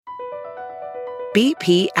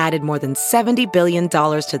BP added more than $70 billion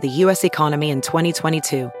to the U.S. economy in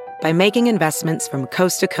 2022 by making investments from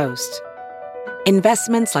coast to coast.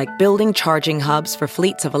 Investments like building charging hubs for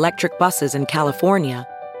fleets of electric buses in California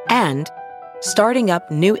and starting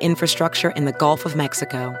up new infrastructure in the Gulf of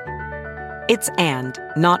Mexico. It's and,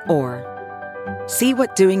 not or. See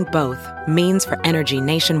what doing both means for energy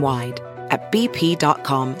nationwide at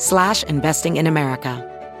bp.com/investing in America.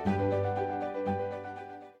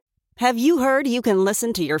 Have you heard you can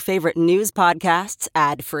listen to your favorite news podcasts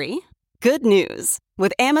ad-free? Good news.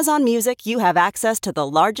 With Amazon Music, you have access to the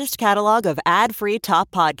largest catalog of ad-free top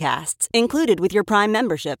podcasts included with your Prime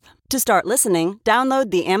membership. To start listening, download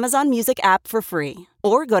the Amazon Music app for free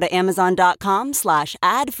or go to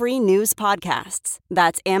amazon.com/ad-free news podcasts.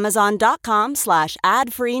 That's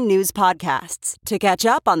amazon.com/ad-free news podcasts to catch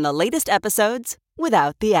up on the latest episodes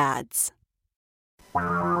without the ads.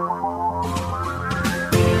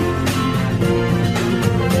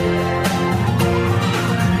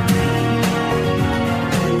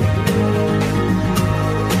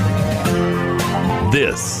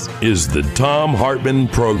 This is the Thom Hartmann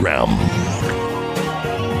Program.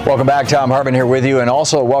 Welcome back. Thom Hartmann here with you. And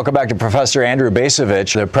also welcome back to Professor Andrew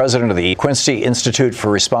Bacevich, the president of the Quincy Institute for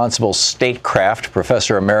Responsible Statecraft,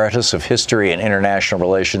 professor emeritus of history and international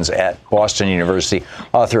relations at Boston University,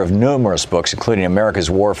 author of numerous books, including America's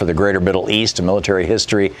War for the Greater Middle East, a military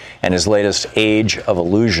history, and his latest Age of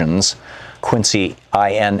Illusions. Quincy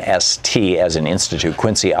INST as an institute.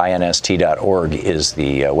 QuincyINST.org is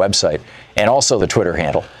the website, and also the Twitter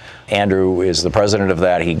handle. Andrew is the president of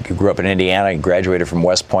that. He grew up in Indiana. He graduated from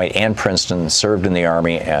West Point and Princeton, served in the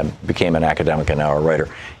Army, and became an academic and now a writer.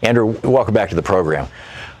 Andrew, welcome back to the program.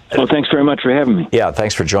 Well, thanks very much for having me. Yeah,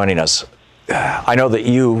 thanks for joining us. I know that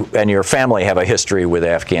you and your family have a history with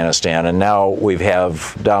Afghanistan, and now we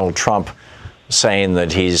have Donald Trump saying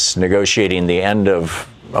that he's negotiating the end of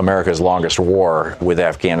America's longest war with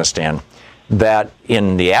Afghanistan. That,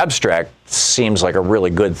 in the abstract, seems like a really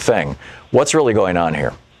good thing. What's really going on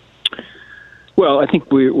here? Well, I think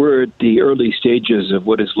we're at the early stages of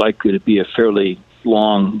what is likely to be a fairly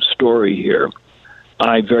long story here.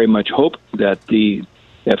 I very much hope that the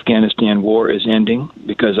Afghanistan war is ending,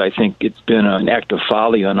 because I think it's been an act of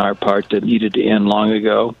folly on our part that needed to end long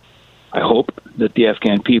ago. I hope that the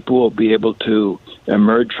Afghan people will be able to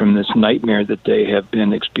emerge from this nightmare that they have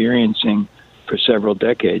been experiencing for several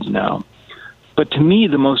decades now. But to me,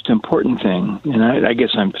 the most important thing, and I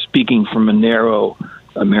guess I'm speaking from a narrow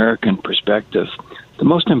American perspective, the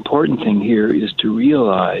most important thing here is to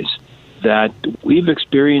realize that we've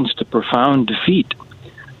experienced a profound defeat.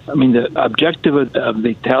 I mean, the objective of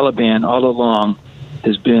the Taliban all along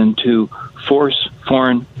has been to force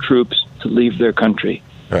foreign troops to leave their country.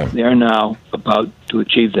 Right. They are now about to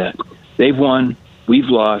achieve that. They've won, we've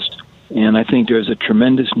lost, and I think there's a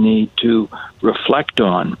tremendous need to reflect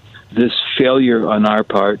on this failure on our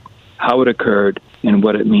part, how it occurred, and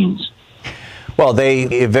what it means. Well, they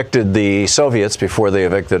evicted the Soviets before they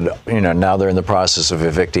evicted, now they're in the process of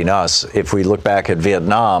evicting us. If we look back at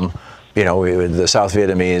Vietnam, the South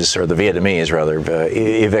Vietnamese, or the Vietnamese rather,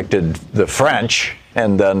 evicted the French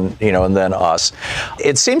and then us.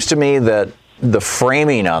 It seems to me that the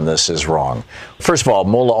framing on this is wrong. First of all,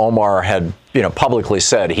 Mullah Omar had, publicly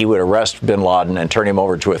said he would arrest bin Laden and turn him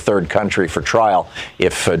over to a third country for trial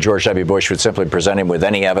if George W. Bush would simply present him with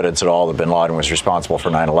any evidence at all that bin Laden was responsible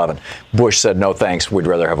for 9/11. Bush said, no thanks, we'd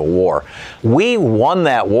rather have a war. We won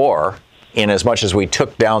that war in as much as we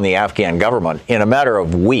took down the Afghan government in a matter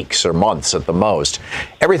of weeks or months at the most.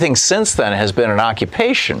 Everything since then has been an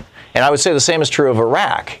occupation. And I would say the same is true of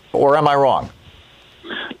Iraq. Or am I wrong?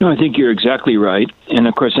 No, I think you're exactly right. And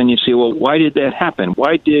of course, then you say, well, why did that happen?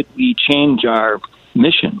 Why did we change our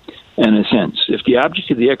mission, in a sense? If the object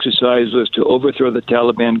of the exercise was to overthrow the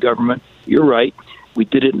Taliban government, you're right. We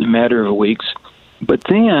did it in a matter of weeks. But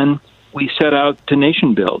then we set out to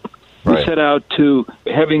nation build. Right. We set out to,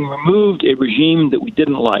 having removed a regime that we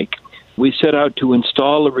didn't like, we set out to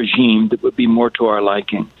install a regime that would be more to our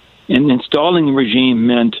liking. And installing the regime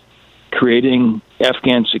meant creating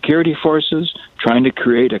Afghan security forces, trying to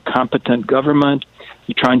create a competent government,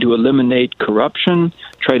 trying to eliminate corruption,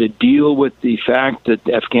 try to deal with the fact that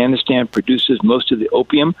Afghanistan produces most of the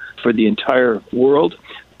opium for the entire world.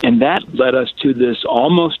 And that led us to this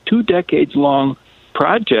almost 2 decades long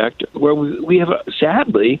project where we have,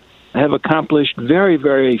 sadly, have accomplished very,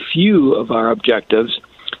 very few of our objectives.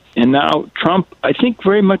 And now Trump, I think,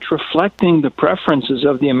 very much reflecting the preferences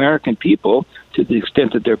of the American people to the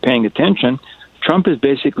extent that they're paying attention, Trump has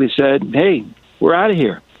basically said, hey, we're out of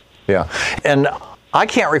here. Yeah. And I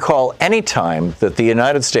can't recall any time that the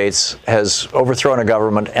United States has overthrown a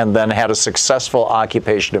government and then had a successful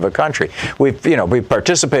occupation of a country. We've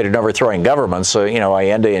participated in overthrowing governments. So,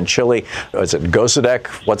 Allende in Chile, was it Gosadek?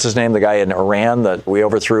 What's his name? The guy in Iran that we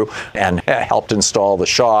overthrew and helped install the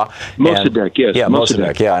Shah. Mossadegh, yes. Yeah,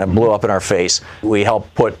 Mossadegh, yeah, and it blew up in our face. We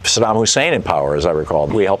helped put Saddam Hussein in power, as I recall.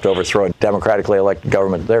 We helped overthrow a democratically elected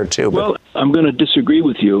government there, too. Well, I'm going to disagree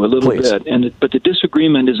with you a little bit, but the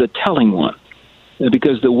disagreement is a telling one.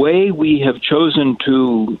 Because the way we have chosen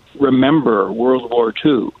to remember World War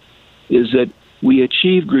II is that we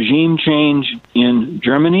achieved regime change in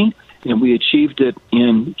Germany, and we achieved it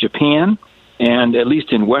in Japan, and at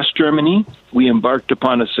least in West Germany, we embarked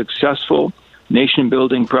upon a successful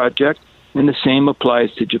nation-building project, and the same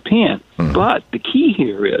applies to Japan. Mm-hmm. But the key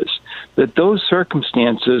here is that those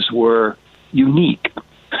circumstances were unique.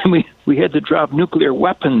 We had to drop nuclear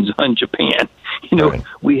weapons on Japan. Right.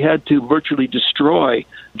 We had to virtually destroy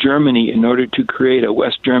Germany in order to create a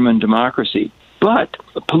West German democracy. But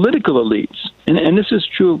political elites, and this is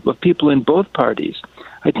true of people in both parties,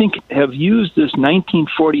 I think have used this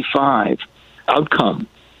 1945 outcome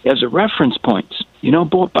as a reference point.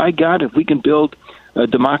 By God, if we can build a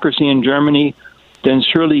democracy in Germany, then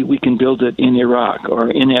surely we can build it in Iraq or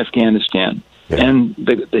in Afghanistan. And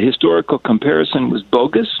the historical comparison was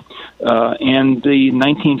bogus, and the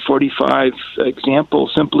 1945 example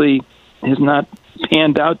simply has not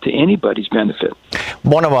panned out to anybody's benefit.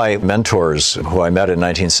 One of my mentors, who I met in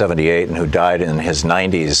 1978 and who died in his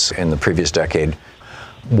 90s in the previous decade,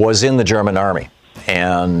 was in the German army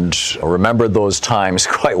and remembered those times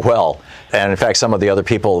quite well. And in fact, some of the other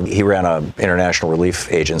people, he ran an international relief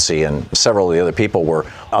agency, and several of the other people were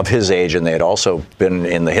of his age, and they had also been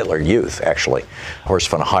in the Hitler Youth, actually. Horst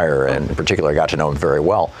von Heyer, in particular, I got to know him very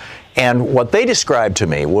well. And what they described to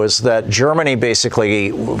me was that Germany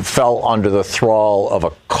basically fell under the thrall of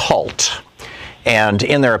a cult. And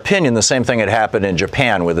in their opinion, the same thing had happened in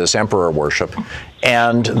Japan with this emperor worship,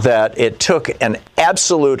 and that it took an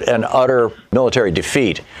absolute and utter military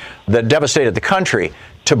defeat that devastated the country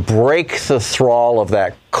to break the thrall of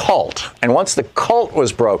that cult. And once the cult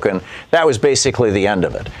was broken, that was basically the end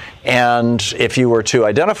of it. And if you were to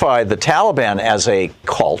identify the Taliban as a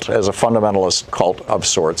cult, as a fundamentalist cult of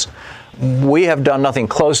sorts, we have done nothing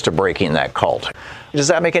close to breaking that cult. Does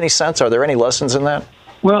that make any sense? Are there any lessons in that?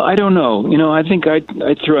 Well, I don't know. I think I'd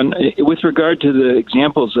throw in, with regard to the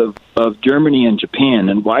examples of Germany and Japan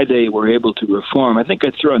and why they were able to reform, I think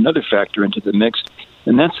I'd throw another factor into the mix,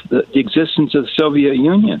 and that's the existence of the Soviet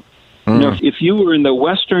Union. If you were in the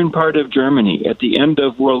western part of Germany at the end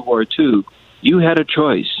of World War II, you had a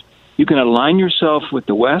choice. You can align yourself with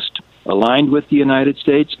the West, aligned with the United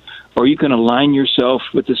States, or you can align yourself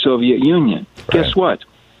with the Soviet Union. Right. Guess what?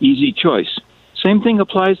 Easy choice. Same thing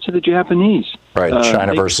applies to the Japanese. Right,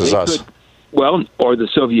 China versus us. Or the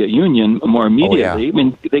Soviet Union more immediately. Oh, yeah. I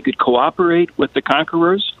mean, they could cooperate with the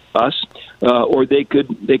conquerors, us, or they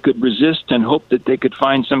could resist and hope that they could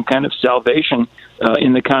find some kind of salvation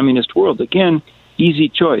in the communist world. Again, easy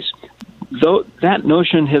choice. Though that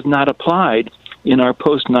notion has not applied in our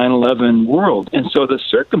post 9/11 world, and so the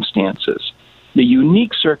circumstances, the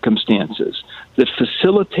unique circumstances that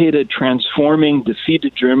facilitated transforming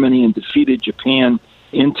defeated Germany and defeated Japan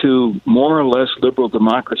into more or less liberal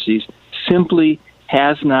democracies simply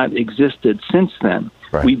has not existed since then.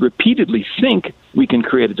 Right. We repeatedly think we can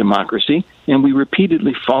create a democracy, and we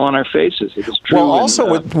repeatedly fall on our faces. It was true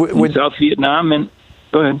in South Vietnam and...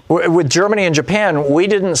 Go ahead. With Germany and Japan, we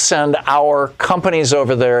didn't send our companies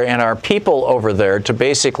over there and our people over there to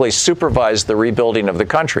basically supervise the rebuilding of the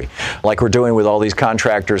country, like we're doing with all these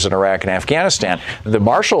contractors in Iraq and Afghanistan. The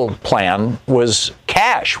Marshall Plan was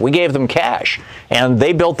cash. We gave them cash. And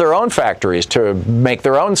they built their own factories to make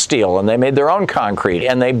their own steel, and they made their own concrete,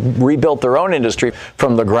 and they rebuilt their own industry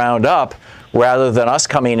from the ground up, rather than us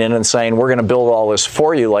coming in and saying, we're going to build all this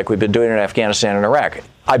for you like we've been doing in Afghanistan and Iraq.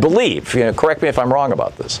 I believe. Correct me if I'm wrong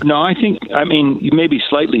about this. No, I mean, you may be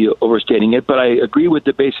slightly overstating it, but I agree with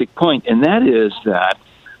the basic point, and that is that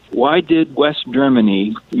why did West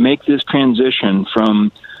Germany make this transition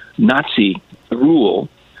from Nazi rule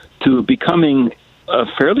to becoming a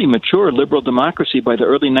fairly mature liberal democracy by the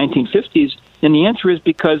early 1950s? And the answer is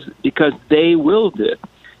because they willed it.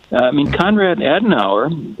 Konrad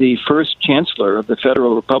Adenauer, the first chancellor of the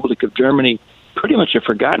Federal Republic of Germany, pretty much a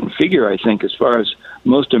forgotten figure, I think, as far as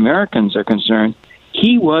most Americans are concerned.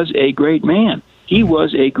 He was a great man. He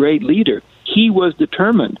was a great leader. He was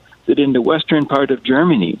determined that in the western part of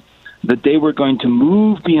Germany, that they were going to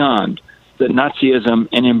move beyond the Nazism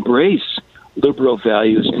and embrace liberal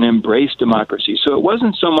values and embrace democracy. So it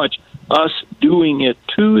wasn't so much us doing it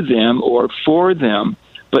to them or for them,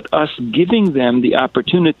 but us giving them the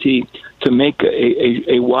opportunity to make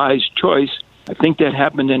a wise choice. I think that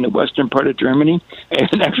happened in the western part of Germany, and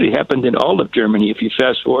it actually happened in all of Germany if you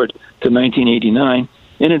fast forward to 1989,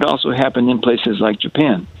 and it also happened in places like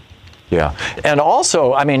Japan. Yeah. And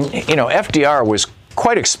also, I mean, FDR was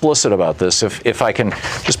quite explicit about this. If I can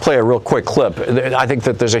just play a real quick clip, I think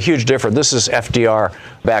that there's a huge difference. This is FDR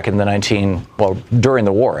back in during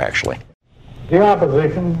the war, actually. The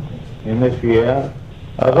opposition in this year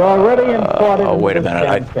has already imported wait a minute.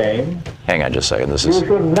 campaign. Hang on just a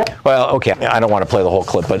second. Well, okay, I don't want to play the whole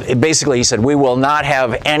clip, but basically he said, we will not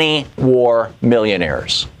have any war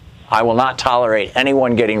millionaires. I will not tolerate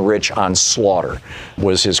anyone getting rich on slaughter,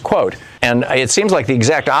 was his quote. And it seems like the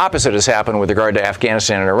exact opposite has happened with regard to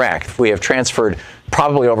Afghanistan and Iraq. We have transferred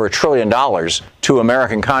probably over $1 trillion to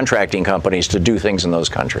American contracting companies to do things in those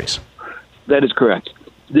countries. That is correct.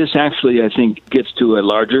 This actually, I think, gets to a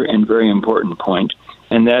larger and very important point,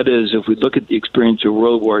 and that is if we look at the experience of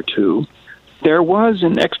World War II, there was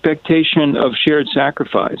an expectation of shared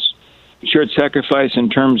sacrifice. Shared sacrifice in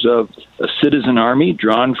terms of a citizen army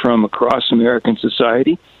drawn from across American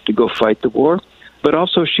society to go fight the war, but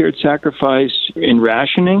also shared sacrifice in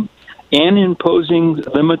rationing and imposing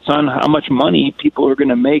limits on how much money people are going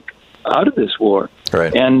to make out of this war.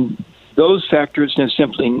 Right. And those factors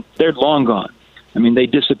have they're long gone. I mean, they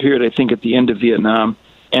disappeared, I think, at the end of Vietnam.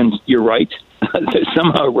 And you're right.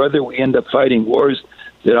 Somehow or other, we end up fighting wars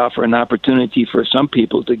that offer an opportunity for some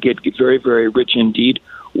people to get very, very rich indeed,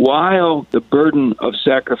 while the burden of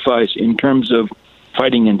sacrifice in terms of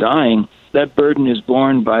fighting and dying, that burden is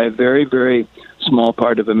borne by a very, very small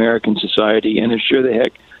part of American society, and it's sure the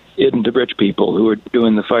heck isn't the rich people who are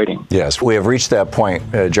doing the fighting. Yes, we have reached that point.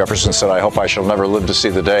 Jefferson said, I hope I shall never live to see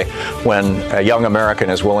the day when a young American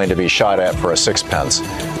is willing to be shot at for a sixpence.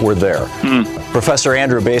 We're there. Professor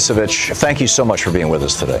Andrew Bacevich, thank you so much for being with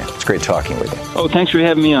us today. It's great talking with you. Oh, thanks for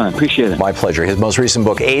having me on. Appreciate it. My pleasure. His most recent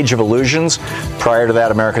book, Age of Illusions. Prior to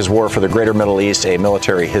that, America's War for the Greater Middle East, A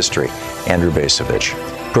Military History. Andrew Bacevich.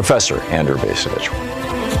 Professor Andrew Bacevich.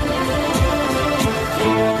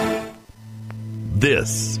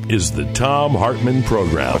 This is the Thom Hartmann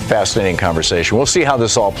Program. A fascinating conversation. We'll see how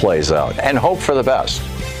this all plays out and hope for the best.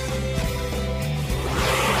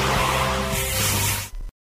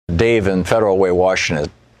 Dave in Federal Way,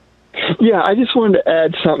 Washington. Yeah, I just wanted to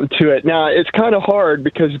add something to it. Now, it's kind of hard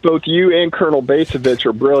because both you and Colonel Bacevich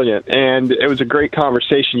are brilliant, and it was a great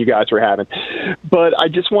conversation you guys were having. But I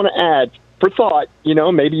just want to add, for thought,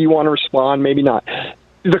 maybe you want to respond, maybe not.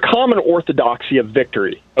 The common orthodoxy of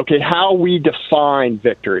victory, okay, how we define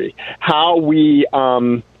victory, how we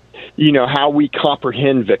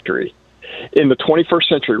comprehend victory in the 21st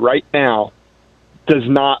century right now does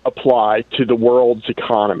not apply to the world's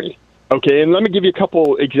economy. Okay, and let me give you a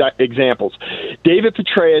couple examples. David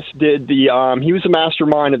Petraeus he was the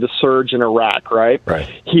mastermind of the surge in Iraq, right?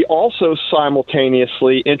 Right. He also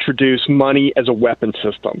simultaneously introduced money as a weapon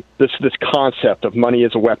system, this concept of money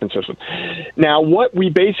as a weapon system. Now, what we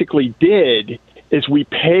basically did is we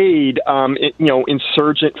paid,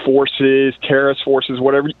 insurgent forces, terrorist forces,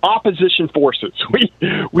 whatever, opposition forces. We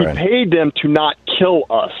right. paid them to not kill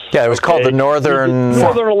us. Yeah, it was called the Northern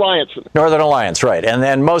Alliance. Northern Alliance, right? And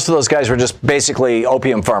then most of those guys were just basically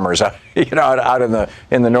opium farmers, out in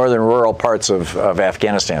the northern rural parts of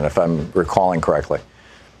Afghanistan, if I'm recalling correctly.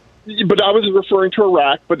 But I was referring to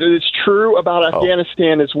Iraq, but it's true about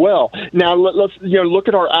Afghanistan as well. Now, let's look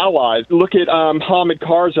at our allies. Look at Hamid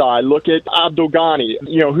Karzai. Look at Abdul Ghani,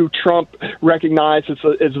 who Trump recognized as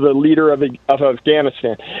the leader of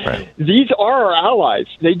Afghanistan. Right. These are our allies.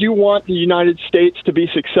 They do want the United States to be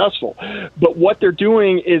successful. But what they're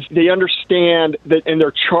doing is they understand that, and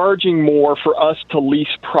they're charging more for us to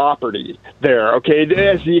lease property there, okay?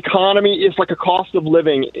 As the economy is like a cost of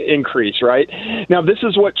living increase, right? Now, this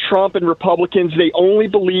is what Trump and Republicans, they only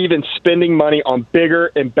believe in spending money on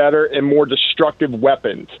bigger and better and more destructive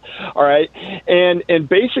weapons, all right? And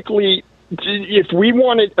basically, if we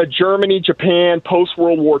wanted a Germany, Japan,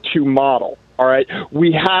 post-World War II model, all right,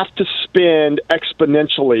 we have to spend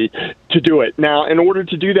exponentially to do it. Now, in order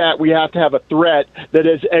to do that, we have to have a threat that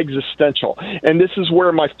is existential. And this is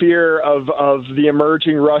where my fear of the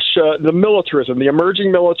emerging Russia, the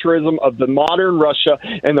emerging militarism of the modern Russia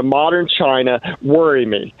and the modern China worry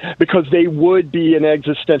me, because they would be an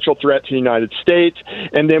existential threat to the United States.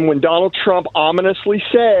 And then when Donald Trump ominously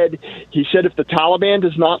said if the Taliban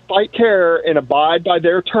does not fight terror and abide by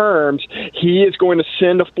their terms, he is going to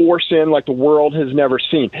send a force in like the world has never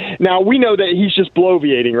seen. Now, we know that he's just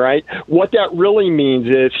bloviating, right? What that really means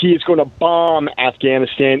is he is going to bomb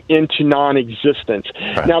Afghanistan into non-existence.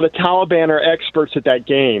 Right. Now, the Taliban are experts at that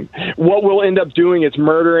game. What we'll end up doing is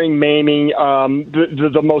murdering, maiming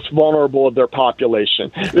the most vulnerable of their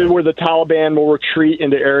population, where the Taliban will retreat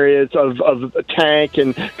into areas of Tank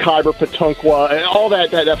and Khyber Pakhtunkhwa and all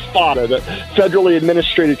that fodder, the federally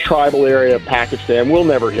administrated tribal area of Pakistan. We'll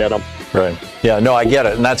never hit them. Right. Yeah, no, I get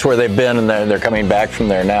it. And that's where they've been, and they're coming back from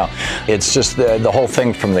there now. It's just the whole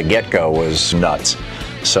thing from the get-go was nuts.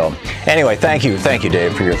 So anyway, thank you,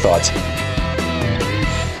 Dave, for your thoughts.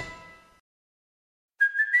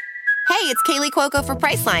 Hey, it's Kaylee Cuoco for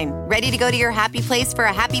Priceline. Ready to go to your happy place for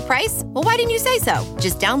a happy price? Well, why didn't you say so?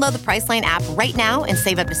 Just download the Priceline app right now and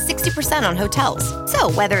save up to 60% on hotels.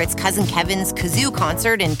 So whether it's Cousin Kevin's Kazoo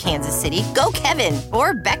Concert in Kansas City, go Kevin,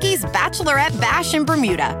 or Becky's Bachelorette Bash in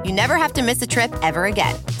Bermuda, you never have to miss a trip ever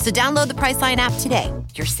again. So download the Priceline app today.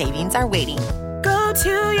 Your savings are waiting. Go to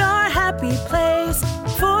your happy place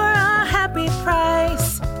for a happy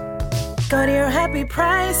price. Go to your happy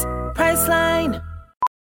price, Priceline.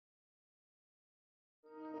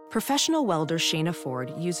 Professional welder Shayna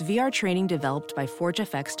Ford used VR training developed by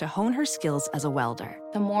ForgeFX to hone her skills as a welder.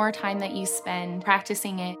 The more time that you spend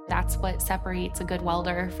practicing it, that's what separates a good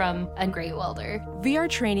welder from a great welder. VR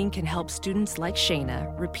training can help students like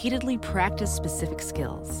Shayna repeatedly practice specific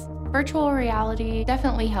skills. Virtual reality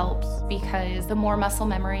definitely helps because the more muscle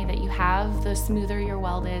memory that you have, the smoother your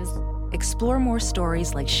weld is. Explore more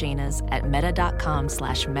stories like Shayna's at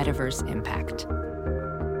meta.com/metaverseimpact.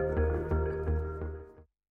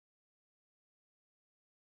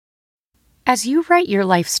 As you write your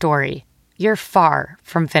life story, you're far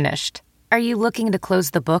from finished. Are you looking to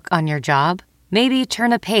close the book on your job? Maybe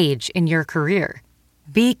turn a page in your career?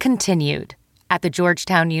 Be continued at the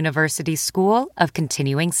Georgetown University School of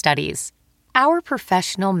Continuing Studies. Our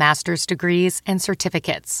professional master's degrees and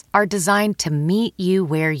certificates are designed to meet you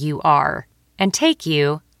where you are and take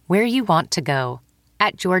you where you want to go.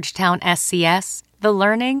 At Georgetown SCS, the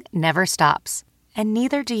learning never stops, and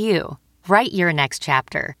neither do you. Write your next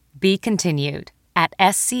chapter. Be continued at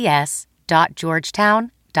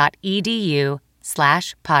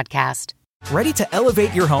scs.georgetown.edu/podcast. Ready to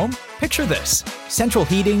elevate your home? Picture this: central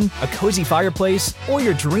heating, a cozy fireplace, or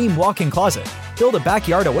your dream walk-in closet. Build a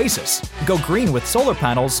backyard oasis, go green with solar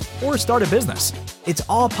panels, or start a business. It's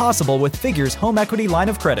all possible with Figure's home equity line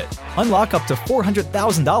of credit. Unlock up to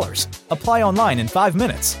 $400,000. Apply online in 5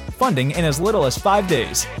 minutes. Funding in as little as 5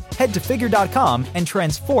 days. Head to Figure.com and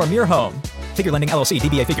transform your home. Figure Lending LLC,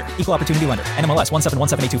 DBA Figure, Equal Opportunity Lender, NMLS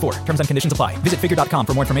 1717824. Terms and conditions apply. Visit Figure.com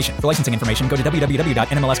for more information. For licensing information, go to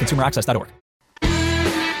www.nmlsconsumeraccess.org.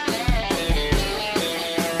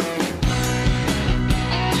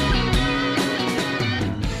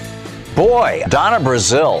 Boy, Donna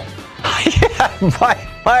Brazile. Yeah,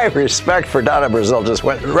 my respect for Donna Brazile just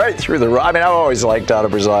went right through the roof. I mean, I've always liked Donna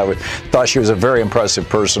Brazile. I thought she was a very impressive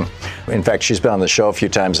person. In fact, she's been on the show a few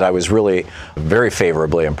times. I was really very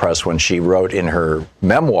favorably impressed when she wrote in her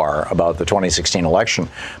memoir about the 2016 election,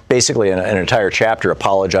 basically an entire chapter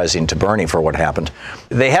apologizing to Bernie for what happened.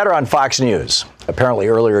 They had her on Fox News. Apparently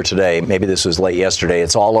earlier today, maybe this was late yesterday,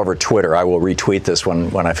 it's all over Twitter. I will retweet this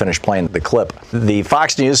when I finish playing the clip. The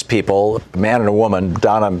Fox News people, a man and a woman,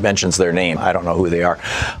 Donna mentions their name. I don't know who they are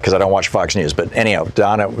because I don't watch Fox News. But anyhow,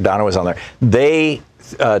 Donna was on there. They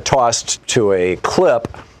tossed to a clip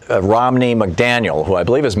Romney McDaniel, who I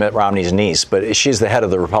believe is Mitt Romney's niece, but she's the head of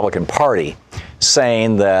the Republican Party,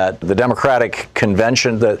 saying that the Democratic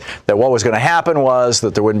convention, that what was going to happen was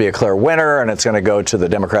that there wouldn't be a clear winner, and it's going to go to the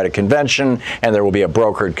Democratic convention, and there will be a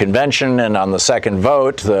brokered convention, and on the second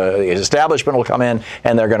vote, the establishment will come in,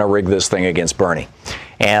 and they're going to rig this thing against Bernie.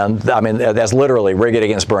 And, I mean, that's literally rig it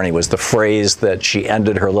against Bernie was the phrase that she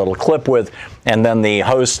ended her little clip with. And then the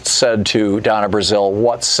host said to Donna Brazile,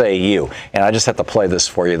 "What say you?" And I just have to play this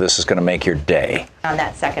for you. This is going to make your day. On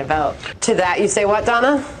that second vote. To that, you say what,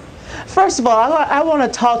 Donna? First of all, I want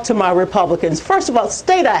to talk to my Republicans. First of all,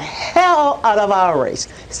 stay the hell out of our race.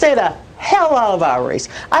 Stay the hell out of our race.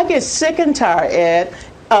 I get sick and tired, Ed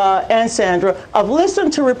and Sandra, of listening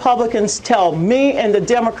to Republicans tell me and the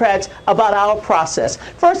Democrats about our process.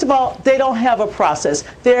 First of all, they don't have a process.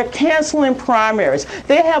 They're canceling primaries.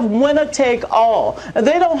 They have winner take all.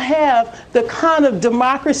 They don't have the kind of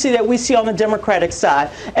democracy that we see on the Democratic side.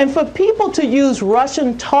 And for people to use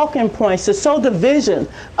Russian talking points to sow division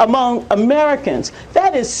among Americans,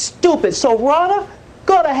 that is stupid. So, Ronna,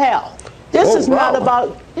 go to hell. This is not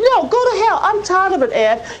about, go to hell. I'm tired of it,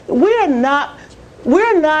 Ed. We're not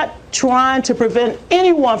We're not trying to prevent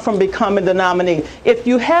anyone from becoming the nominee. If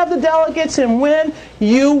you have the delegates and win,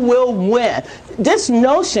 you will win. This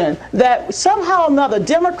notion that somehow or another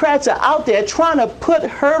Democrats are out there trying to put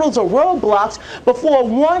hurdles or roadblocks before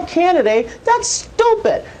one candidate, that's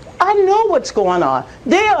stupid. I know what's going on.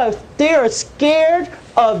 They are scared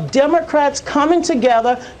of Democrats coming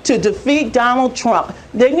together to defeat Donald Trump.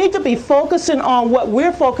 They need to be focusing on what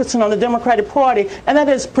we're focusing on, the Democratic Party, and that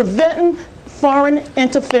is preventing foreign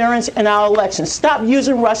interference in our elections. Stop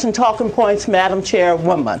using Russian talking points, Madam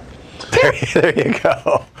Chairwoman. There you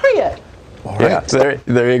go. Period. Yeah,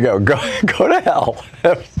 there you go. Go to hell.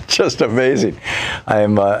 That's just amazing.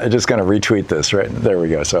 I'm just going to retweet this right there. We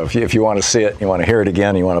go. So if you want to see it, you want to hear it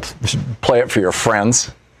again, you want to play it for your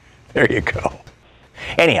friends, there you go.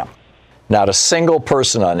 Anyhow, not a single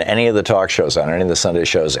person on any of the talk shows, on any of the Sunday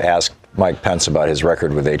shows, asked Mike Pence about his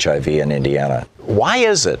record with HIV in Indiana. Why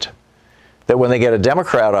is it that when they get a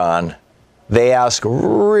Democrat on, they ask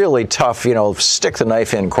really tough, stick the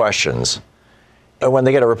knife in questions? And when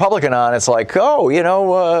they get a Republican on, it's like,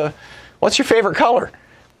 what's your favorite color?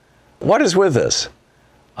 What is with this?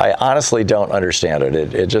 I honestly don't understand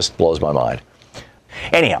it. It just blows my mind.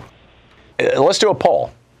 Anyhow, let's do a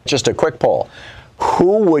poll, just a quick poll.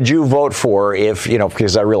 Who would you vote for if,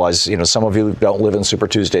 because I realize, some of you don't live in Super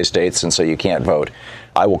Tuesday states, and so you can't vote.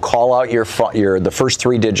 I will call out the first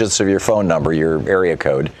three digits of your phone number, your area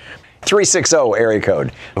code, 360 area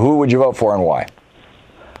code. Who would you vote for and why?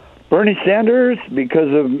 Bernie Sanders, because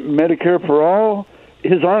of Medicare for all,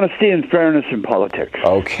 his honesty and fairness in politics.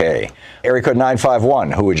 Okay. Area code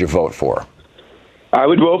 951, who would you vote for? I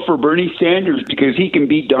would vote for Bernie Sanders because he can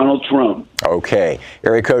beat Donald Trump. Okay.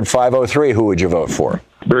 Area code 503, who would you vote for?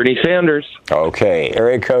 Bernie Sanders. Okay.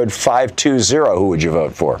 Area code 520, who would you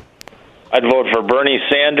vote for? I'd vote for Bernie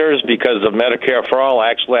Sanders because of Medicare for all.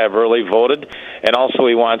 Actually, I've early voted, and also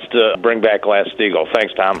he wants to bring back Glass-Steagall.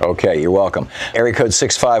 Thanks, Tom. Okay, you're welcome. Area code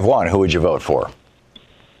 651, who would you vote for?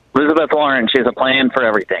 Elizabeth Warren. She has a plan for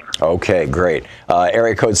everything. Okay, great.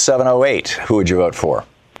 Area code 708, who would you vote for?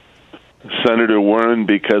 Senator Warren,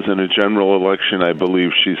 because in a general election, I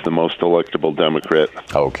believe she's the most electable Democrat.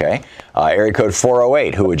 Okay. Area code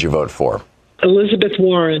 408, who would you vote for? Elizabeth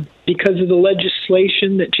Warren, because of the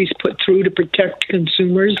legislation that she's put through to protect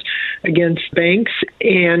consumers against banks,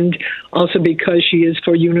 and also because she is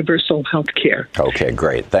for universal health care. Okay,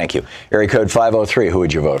 great. Thank you. Area code 503, who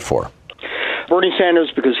would you vote for? Bernie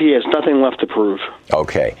Sanders, because he has nothing left to prove.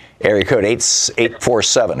 Okay. Area code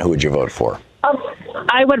 847, who would you vote for?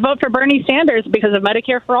 I would vote for Bernie Sanders because of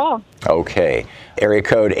Medicare for all. Okay. Area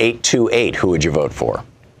code 828, who would you vote for?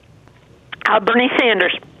 Bernie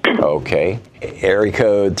Sanders. Okay. Area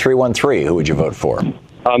code 313, who would you vote for?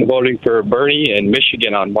 I'm voting for Bernie in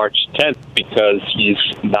Michigan on March 10th because he's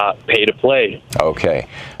not pay to play. Okay.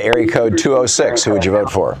 Area code 206, who would you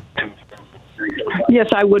vote for? Yes,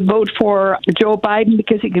 I would vote for Joe Biden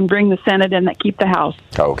because he can bring the Senate and keep the House.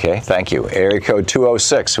 Okay, thank you. Area code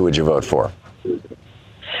 206, who would you vote for?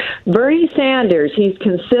 Bernie Sanders. He's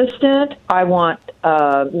consistent. I want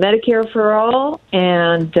Medicare for all,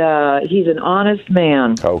 and he's an honest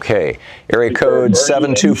man. Okay. Area code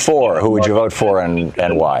 724, who would you vote for and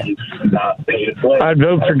why? I'd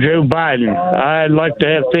vote for Joe Biden. I'd like to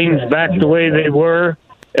have things back the way they were,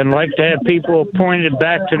 and like to have people appointed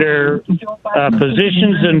back to their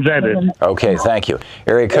positions and vetted. Okay, thank you.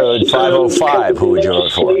 Area code 505, who would you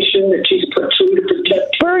vote for?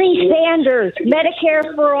 Bernie Sanders,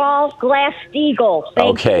 Medicare for all, Glass-Steagall.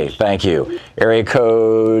 Okay, thank you. Area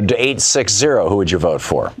code 860, who would you vote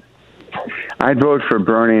for? I'd vote for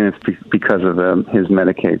Bernie, and it's because of his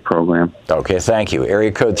Medicaid program. Okay, thank you.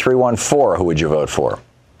 Area code 314, who would you vote for?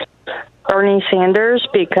 Bernie Sanders,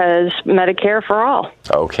 because Medicare for all.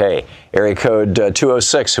 Okay. Area code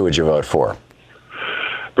 206, who would you vote for?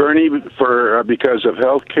 Bernie, because of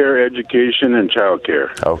health care, education, and child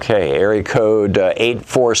care. Okay. Area code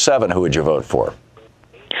 847, who would you vote for?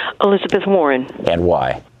 Elizabeth Warren. And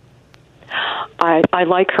why? I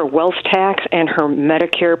like her wealth tax and her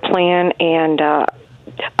Medicare plan, and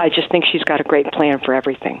I just think she's got a great plan for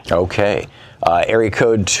everything. Okay. Area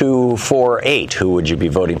code 248, who would you be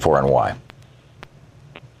voting for and why?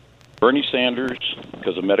 Bernie Sanders,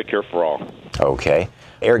 because of Medicare for all. Okay.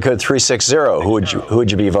 Area code 360, who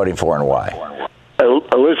would you be voting for and why?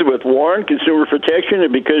 Elizabeth Warren, consumer protection,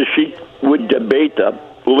 and because she would debate the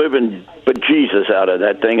living bejesus out of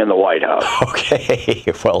that thing in the White House. Okay,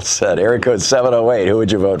 well said. Area code 708, who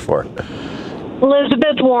would you vote for?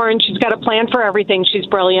 Elizabeth Warren. She's got a plan for everything. She's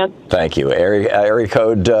brilliant. Thank you. Area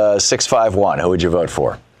code 651, who would you vote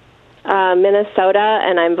for? Minnesota,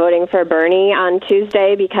 and I'm voting for Bernie on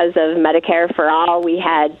Tuesday because of Medicare for All. We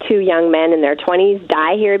had 2 young men in their 20s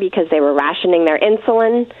die here because they were rationing their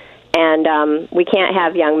insulin, and we can't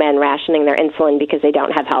have young men rationing their insulin because they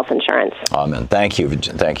don't have health insurance. Amen. Thank you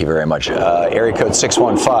very much. Area code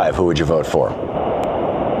 615, who would you vote for?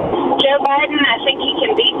 Joe Biden. I think he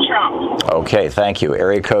can beat Trump. Okay, thank you.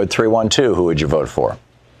 Area code 312, who would you vote for?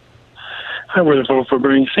 I would vote for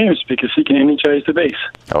Bernie Sanders because he can energize the base.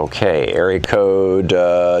 Okay, area code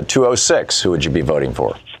 206, who would you be voting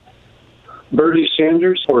for? Bernie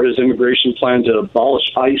Sanders for his immigration plan to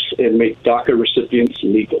abolish ICE and make DACA recipients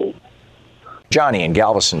legal. Johnny in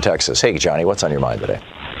Galveston, Texas. Hey, Johnny, what's on your mind today?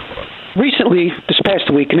 Recently, this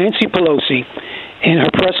past week, Nancy Pelosi, in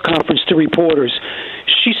her press conference to reporters,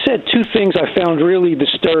 she said 2 things I found really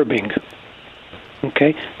disturbing.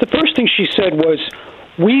 Okay? The first thing she said was,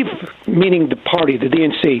 meaning the party, the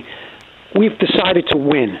DNC, we've decided to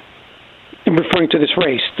win. I'm referring to this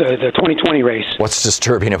race, the 2020 race. What's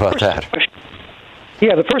disturbing about that?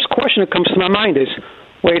 Yeah, the first question that comes to my mind is,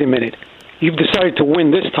 wait a minute, you've decided to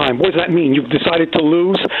win this time. What does that mean? You've decided to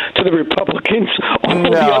lose to the Republicans on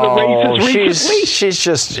all the other races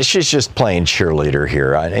recently? She's just playing cheerleader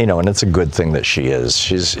here, and it's a good thing that she is.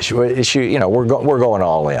 She we're going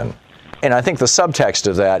all in. And I think the subtext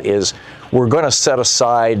of that is we're going to set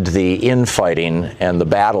aside the infighting and the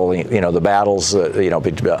battle, the battles,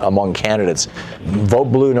 among candidates. Vote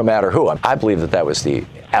blue no matter who. I believe that was the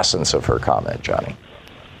essence of her comment, Johnny.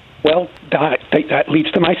 Well, that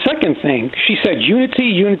leads to my second thing. She said unity,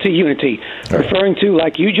 unity, unity, right, referring to,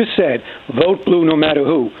 like you just said, vote blue no matter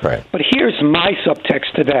who. Right. But here's my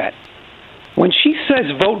subtext to that. When she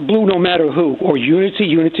says vote blue no matter who, or unity,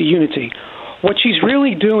 unity, unity, what she's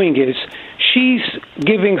really doing is she's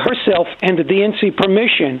giving herself and the DNC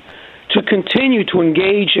permission to continue to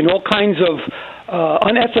engage in all kinds of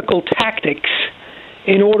unethical tactics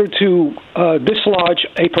in order to dislodge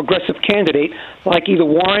a progressive candidate like either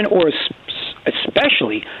Warren or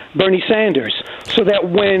especially Bernie Sanders, so that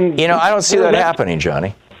when... I don't see that happening,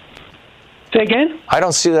 Johnny. Say again? I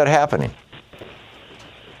don't see that happening.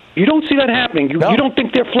 You don't see that happening? You don't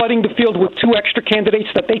think they're flooding the field with 2 extra candidates,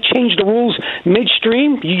 that they changed the rules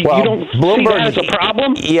midstream? You don't see that as a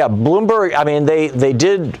problem? Yeah, Bloomberg, they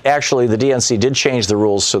did, actually, the DNC did change the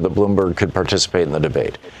rules so that Bloomberg could participate in the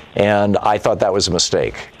debate. And I thought that was a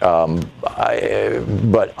mistake.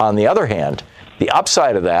 But on the other hand, the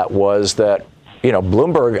upside of that was that,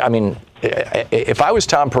 Bloomberg, if I was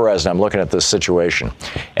Tom Perez and I'm looking at this situation,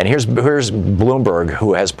 and here's Bloomberg,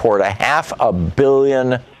 who has poured $500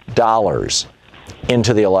 million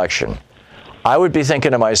into the election, I would be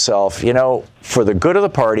thinking to myself, for the good of the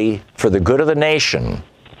party, for the good of the nation,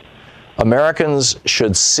 Americans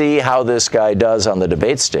should see how this guy does on the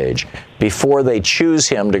debate stage before they choose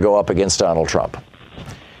him to go up against Donald Trump.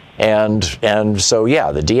 And so,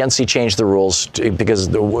 yeah, the DNC changed the rules because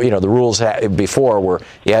the rules before were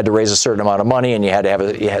you had to raise a certain amount of money and you had to have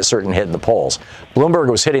a certain hit in the polls.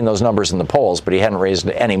 Bloomberg was hitting those numbers in the polls, but he hadn't raised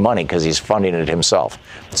any money because he's funding it himself.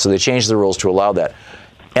 So they changed the rules to allow that.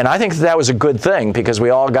 And I think that was a good thing because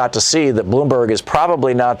we all got to see that Bloomberg is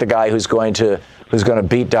probably not the guy who's going to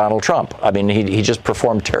beat Donald Trump. He just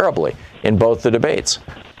performed terribly in both the debates.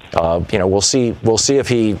 We'll see if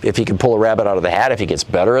he can pull a rabbit out of the hat, if he gets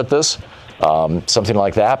better at this, something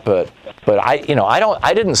like that. But I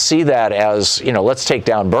didn't see that as, let's take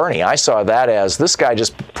down Bernie. I saw that as this guy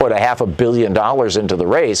just put $500 million into the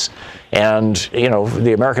race, and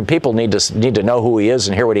the American people need to know who he is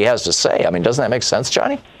and hear what he has to say. Doesn't that make sense,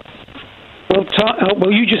 Johnny?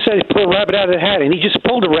 Well, you just said pull a rabbit out of the hat, and he just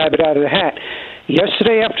pulled a rabbit out of the hat.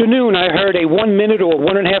 Yesterday afternoon, I heard a 1 minute or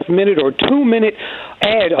 1.5 minute or 2 minute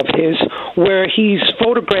ad of his where he's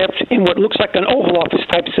photographed in what looks like an Oval Office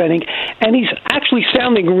type setting, and he's actually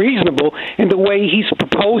sounding reasonable in the way he's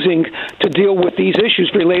proposing to deal with these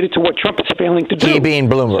issues related to what Trump is failing to do. He being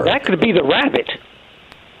Bloomberg. So that could be the rabbit.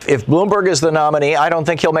 If Bloomberg is the nominee, I don't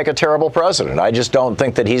think he'll make a terrible president. I just don't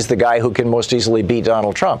think that he's the guy who can most easily beat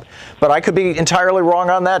Donald Trump. But I could be entirely wrong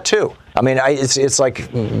on that, too. It's like,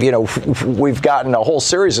 we've gotten a whole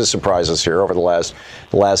series of surprises here over the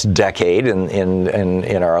last decade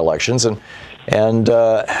in our elections. I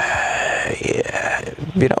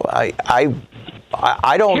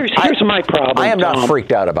don't. Here's my problem. I am not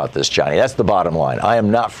freaked out about this, Johnny. That's the bottom line. I am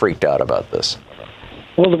not freaked out about this.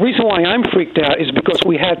 Well, the reason why I'm freaked out is because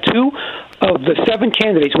we had 2 of the 7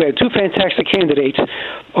 candidates, we had 2 fantastic candidates,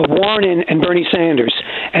 Warren and Bernie Sanders.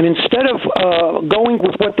 And instead of going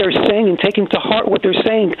with what they're saying and taking to heart what they're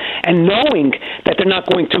saying and knowing that they're not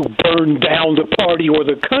going to burn down the party or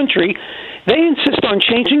the country, they insist on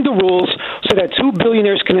changing the rules so that 2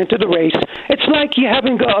 billionaires can enter the race. It's like you're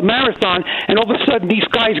having a marathon, and all of a sudden these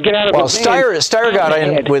guys get out of the van. Well, Steyer got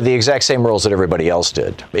in with the exact same rules that everybody else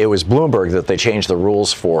did. It was Bloomberg that they changed the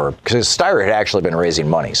rules for, because Steyer had actually been raising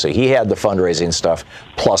money, so he had the fundraising stuff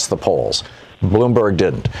plus the polls. Bloomberg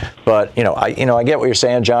didn't. But I get what you're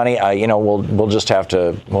saying, Johnny. We'll just have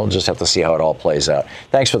to see how it all plays out.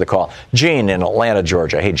 Thanks for the call, Gene in Atlanta,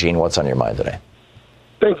 Georgia. Hey, Gene, what's on your mind today?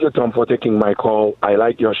 Thank you, Tom, for taking my call. I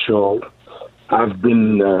like your show. I've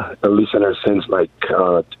been a listener since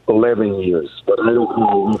 11 years, but I don't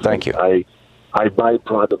know. Thank you. I buy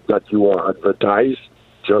product that you advertise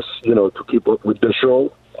just, to keep up with the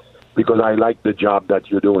show because I like the job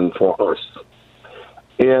that you're doing for us.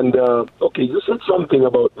 And, you said something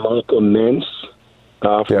about Malcolm Nance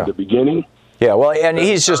from the beginning. Yeah, well, and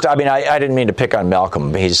he's just, I didn't mean to pick on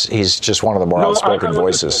Malcolm. He's just one of the more outspoken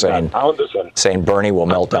voices saying Bernie will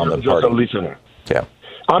melt down the party. I'm just a listener. Yeah.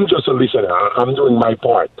 I'm just a listener. I'm doing my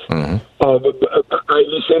part. Mm-hmm. I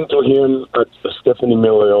listen to him at Stephanie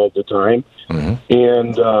Miller all the time. Mm-hmm.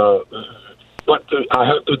 And but I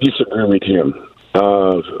have to disagree with him. I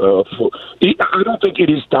don't think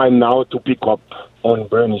it is time now to pick up on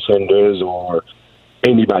Bernie Sanders or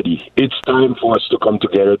anybody. It's time for us to come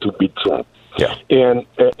together to beat Trump. Yeah. And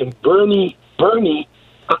Bernie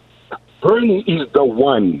is the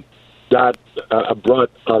one that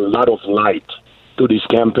brought a lot of light to this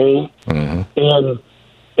campaign. Mm-hmm.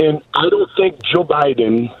 And I don't think Joe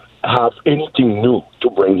Biden have anything new to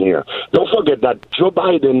bring here. Don't forget that Joe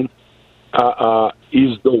Biden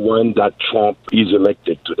is the one that Trump is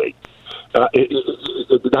elected today.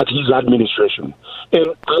 That's his administration. And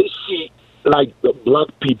I see, like, the black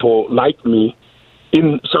people like me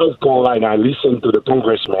in South Carolina, I listen to the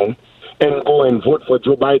congressman and go and vote for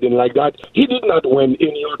Joe Biden like that. He did not win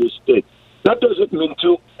any other state. That doesn't mean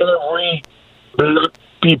to every black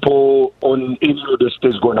people on any other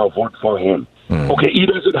state is going to vote for him. Okay, he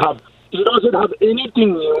doesn't have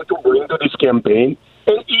anything new to bring to this campaign,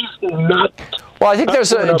 and he's not. Well, I think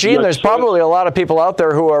there's probably a lot of people out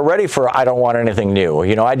there who are ready for I don't want anything new.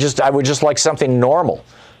 I would just like something normal.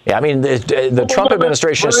 Yeah, I mean, the Trump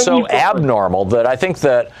administration is so abnormal that I think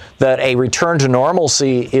that a return to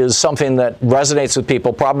normalcy is something that resonates with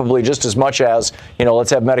people probably just as much as,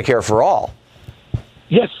 let's have Medicare for all.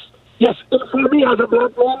 Yes. And for me, as a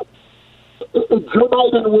black man, Joe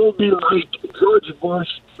Biden will be like George Bush,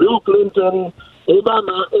 Bill Clinton,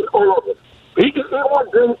 Obama, and all of them. He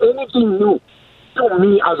won't bring anything new to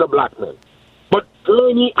me as a black man. But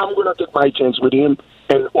Bernie, I'm going to take my chance with him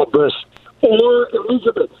and Oberst or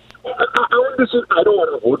Elizabeth. I understand. I don't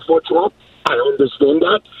want to vote for Trump. I understand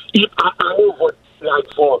that. If I will vote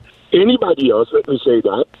like for anybody else, let me say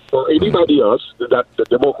that, or anybody else that the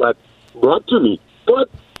Democrat brought to me. But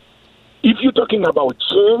if you're talking about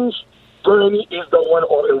change, Bernie is the one,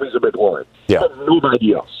 or Elizabeth Warren. Yeah.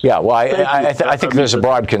 Nobody else. Yeah, well, I think there's a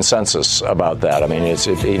broad consensus about that. I mean,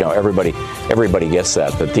 everybody gets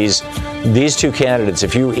that. But these 2 candidates,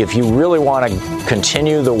 if you really want to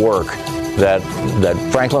continue the work that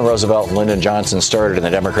Franklin Roosevelt and Lyndon Johnson started in the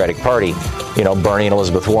Democratic Party, Bernie and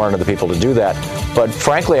Elizabeth Warren are the people to do that. But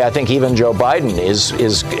frankly, I think even Joe Biden is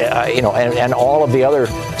and all of the other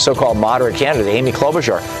so-called moderate candidates, Amy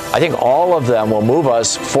Klobuchar, I think all of them will move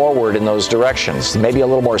us forward in those directions. Maybe a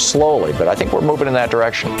little more slowly, but I think we're moving in that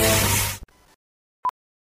direction.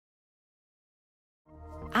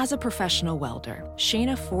 As a professional welder,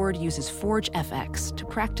 Shayna Ford uses Forge FX to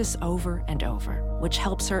practice over and over, which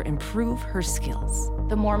helps her improve her skills.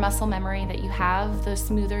 The more muscle memory that you have, the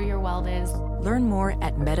smoother your weld is. Learn more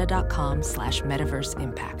at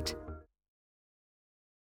meta.com/metaverseimpact.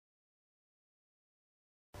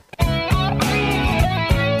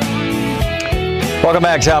 Welcome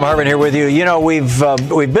back. Tom Hartman here with you.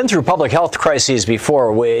 We've been through public health crises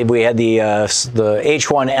before. We had the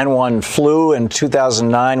H1N1 flu in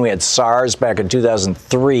 2009. We had SARS back in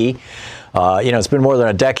 2003. It's been more than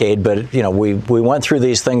a decade, but we went through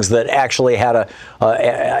these things that actually had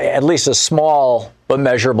at least a small but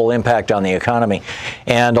measurable impact on the economy.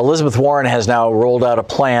 And Elizabeth Warren has now rolled out a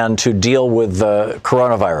plan to deal with the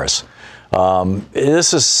coronavirus.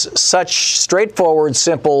 This is such straightforward,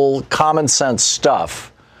 simple, common sense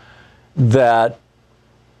stuff that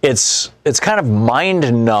it's kind of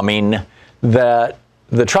mind numbing that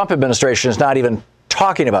the Trump administration is not even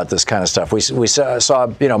talking about this kind of stuff. We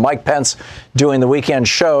saw Mike Pence doing the weekend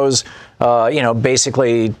shows,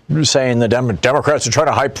 basically saying the Democrats are trying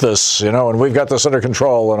to hype this, and we've got this under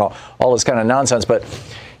control and all this kind of nonsense. But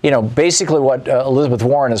basically what Elizabeth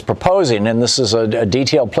Warren is proposing, and this is a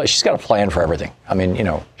detailed plan. She's got a plan for everything. I mean,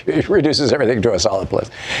 she reduces everything to a solid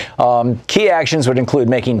plan. Key actions would include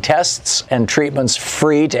making tests and treatments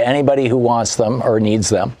free to anybody who wants them or needs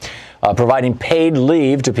them, providing paid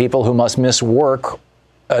leave to people who must miss work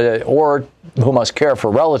or who must care for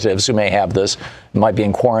relatives who may have this, might be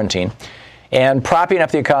in quarantine, and propping up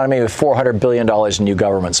the economy with $400 billion in new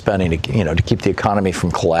government spending to keep the economy from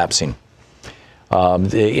collapsing.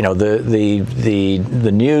 The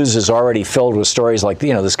news is already filled with stories like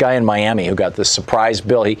this guy in Miami who got this surprise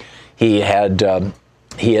bill. He had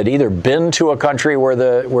either been to a country where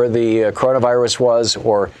the coronavirus was,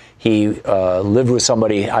 or he lived with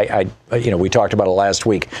somebody. We talked about it last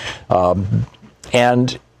week,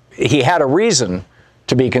 and he had a reason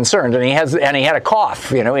to be concerned, and he had a cough.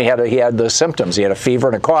 He had the symptoms. He had a fever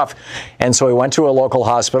and a cough, and so he went to a local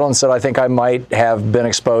hospital and said, "I think I might have been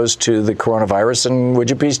exposed to the coronavirus, and would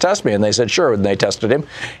you please test me?" And they said, "Sure." And they tested him,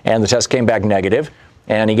 and the test came back negative.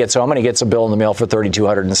 And he gets home and he gets a bill in the mail for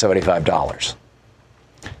 $3,275.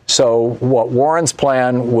 So what Warren's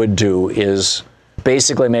plan would do is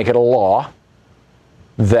basically make it a law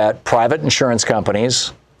that private insurance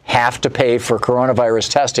companies have to pay for coronavirus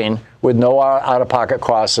testing with no out-of-pocket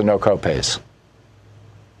costs and no copays.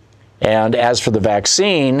 And as for the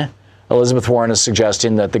vaccine, Elizabeth Warren is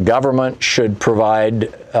suggesting that the government should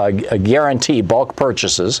provide a guarantee bulk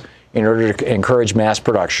purchases in order to encourage mass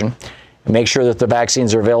production, and make sure that the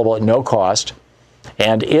vaccines are available at no cost.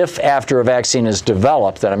 And if after a vaccine is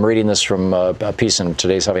developed, and I'm reading this from a piece in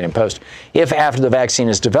today's Huffington Post, if after the vaccine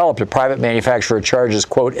is developed, a private manufacturer charges,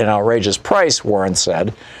 quote, an outrageous price, Warren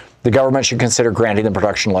said, the government should consider granting the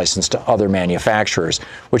production license to other manufacturers,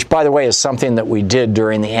 which, by the way, is something that we did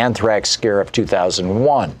during the anthrax scare of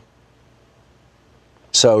 2001.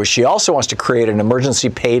 So she also wants to create an emergency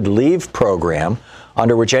paid leave program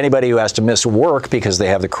under which anybody who has to miss work because they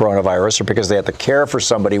have the coronavirus or because they have to care for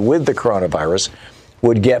somebody with the coronavirus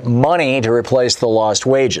would get money to replace the lost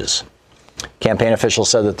wages. Campaign officials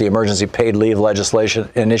said that the emergency paid leave legislation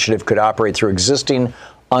initiative could operate through existing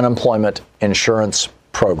unemployment insurance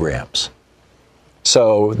programs.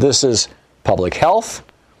 So this is public health.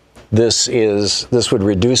 This would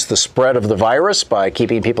reduce the spread of the virus by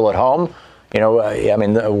keeping people at home.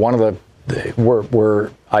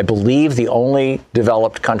 We're, I believe, the only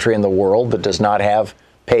developed country in the world that does not have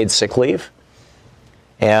paid sick leave,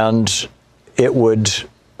 and it would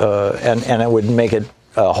make it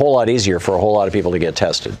a whole lot easier for a whole lot of people to get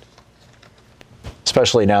tested,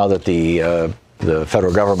 especially now that the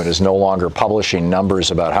federal government is no longer publishing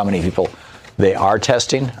numbers about how many people they are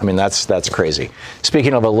testing. I mean, that's crazy.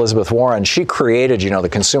 Speaking of Elizabeth Warren, she created, the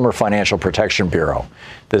Consumer Financial Protection Bureau,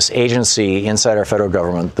 this agency inside our federal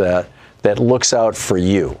government that looks out for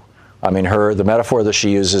you. I mean, the metaphor that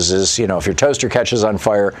she uses is, if your toaster catches on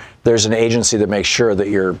fire, there's an agency that makes sure that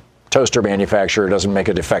your toaster manufacturer doesn't make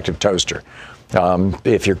a defective toaster.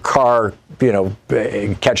 If your car,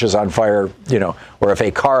 catches on fire, or if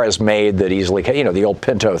a car is made that easily, the old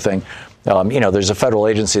Pinto thing, there's a federal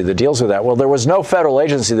agency that deals with that. Well, there was no federal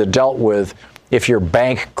agency that dealt with if your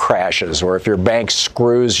bank crashes or if your bank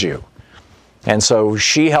screws you. And so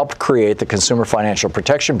she helped create the Consumer Financial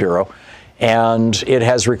Protection Bureau, and it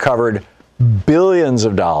has recovered billions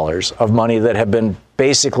of dollars of money that have been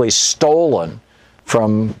basically stolen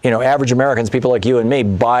from, average Americans, people like you and me,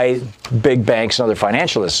 by big banks and other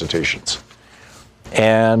financial institutions.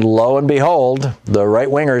 And lo and behold, the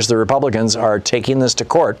right-wingers, the Republicans, are taking this to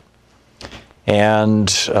court. And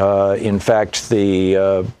in fact,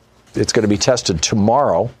 it's going to be tested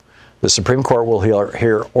tomorrow. The Supreme Court will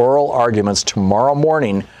hear oral arguments tomorrow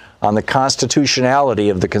morning on the constitutionality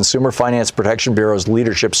of the Consumer Finance Protection Bureau's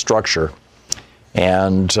leadership structure.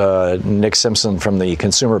 And Nick Simpson from the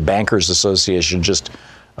Consumer Bankers Association just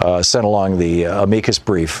sent along the amicus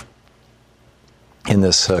brief in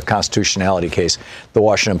this constitutionality case. The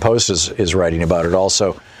Washington Post is writing about it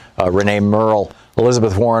also. Renee Merle,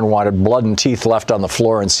 Elizabeth Warren wanted blood and teeth left on the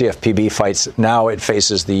floor in CFPB fights. Now it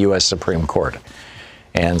faces the U.S. Supreme Court.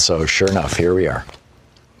 And so, sure enough, here we are.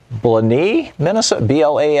 Blaine, Minnesota,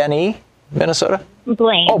 Blane, Minnesota?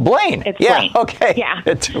 Blaine. Oh, Blaine. It's yeah, Blaine. Okay. Yeah.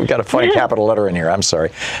 We got a funny capital letter in here. I'm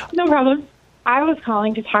sorry. No problem. I was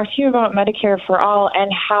calling to talk to you about Medicare for All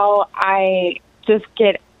and how I just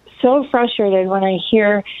get so frustrated when I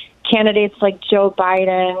hear candidates like Joe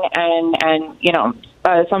Biden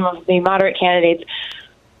and some of the moderate candidates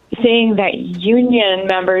saying that union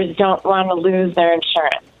members don't want to lose their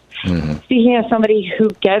insurance. Mm-hmm. Speaking as somebody who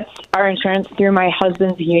gets our insurance through my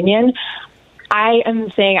husband's union, I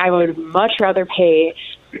am saying I would much rather pay,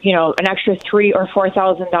 an extra $3,000 or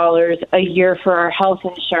 $4,000 a year for our health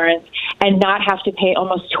insurance and not have to pay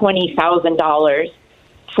almost $20,000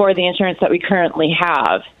 for the insurance that we currently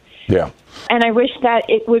have. Yeah. And I wish that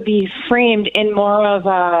it would be framed in more of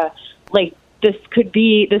a, this could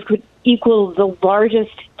equal the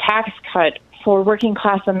largest tax cut for working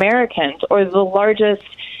class Americans or the largest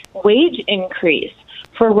wage increase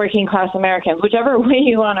for working class Americans. Whichever way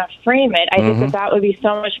you want to frame it, I think that would be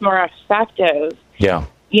so much more effective. Yeah.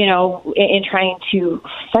 In trying to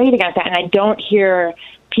fight against that. And I don't hear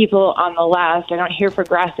people on the left, I don't hear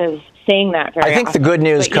progressives saying that very often. I think the good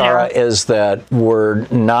news, Cara, is that we're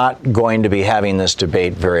not going to be having this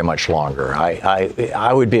debate very much longer.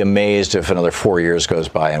 I would be amazed if another 4 years goes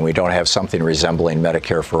by and we don't have something resembling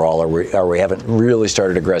Medicare for all, or we haven't really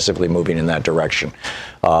started aggressively moving in that direction.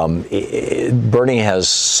 Bernie has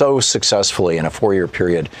so successfully, in a 4-year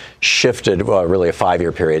period, shifted, really a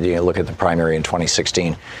 5-year period. You look at the primary in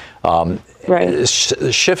 2016.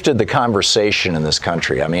 Shifted the conversation in this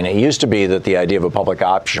country. I mean, it used to be that the idea of a public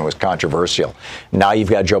option was controversial. Now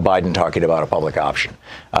you've got Joe Biden talking about a public option.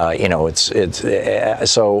 I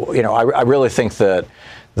really think that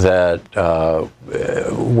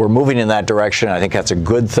we're moving in that direction. I think that's a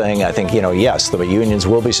good thing. I think, yes, the unions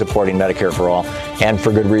will be supporting Medicare for all, and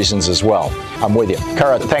for good reasons as well. I'm with you.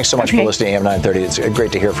 Cara, thanks so much for listening to AM 930. It's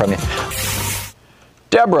great to hear from you.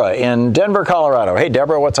 Deborah in Denver, Colorado. Hey,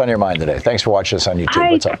 Deborah, what's on your mind today? Thanks for watching us on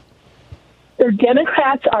YouTube. What's up? The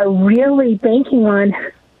Democrats are really banking on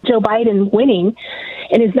Joe Biden winning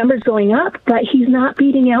and his numbers going up, but he's not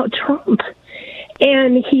beating out Trump.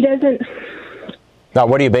 And he doesn't... Now,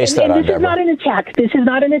 what do you base that on, Deborah? This is not an attack. This is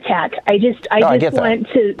not an attack. I just want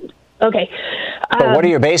to... Okay. But what are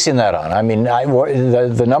you basing that on? I mean,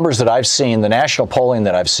 the numbers that I've seen, the national polling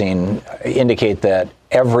that I've seen, indicate that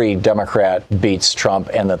every Democrat beats Trump,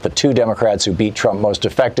 and that the two Democrats who beat Trump most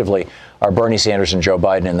effectively are Bernie Sanders and Joe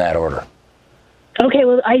Biden in that order. Okay,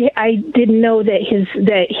 well, I didn't know that his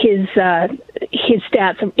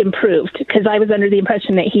stats improved, because I was under the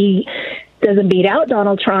impression that he doesn't beat out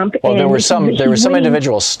Donald Trump. Well, there were some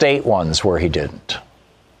individual state ones where he didn't.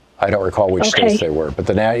 I don't recall which states they were, but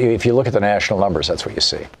if you look at the national numbers, that's what you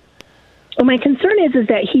see. Well, my concern is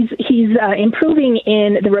that he's improving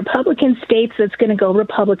in the Republican states that's going to go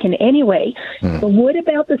Republican anyway. But what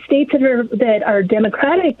about the states that are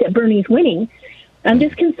Democratic that Bernie's winning? I'm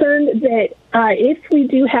just concerned that if we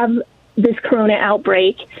do have this corona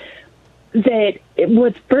outbreak, that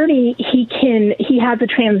with Bernie he has a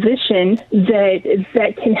transition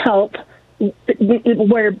that can help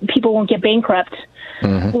where people won't get bankrupt.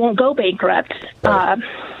 Won't go bankrupt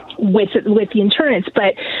with the insurance.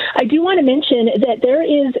 But I do want to mention that there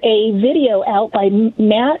is a video out by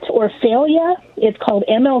Matt Orfalia. It's called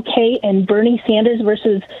MLK and Bernie Sanders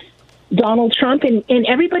versus Donald Trump, and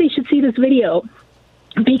everybody should see this video,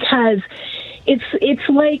 because it's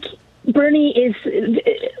like Bernie is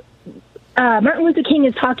Martin Luther King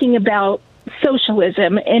is talking about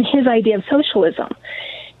socialism and his idea of socialism.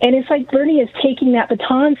 And it's like Bernie is taking that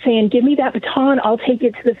baton, saying, give me that baton, I'll take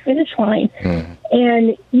it to the finish line.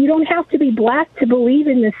 And you don't have to be black to believe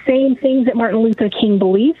in the same things that Martin Luther King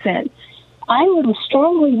believes in. I would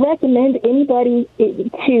strongly recommend anybody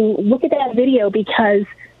to look at that video, because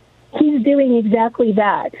he's doing exactly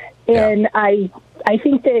that. And I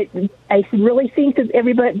really think that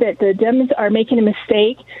that the Dems are making a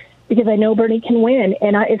mistake, because I know Bernie can win.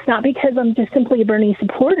 And it's not because I'm just simply a Bernie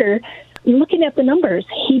supporter. Looking at the numbers,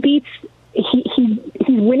 he's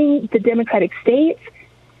winning the Democratic states,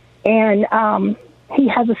 and he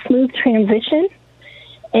has a smooth transition.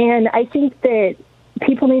 And I think that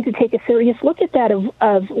people need to take a serious look at that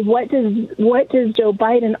of what does Joe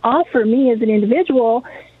Biden offer me as an individual,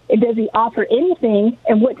 and does he offer anything,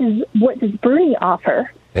 and what does Bernie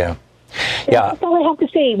offer? Yeah. That's all I have to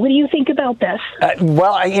say. What do you think about this?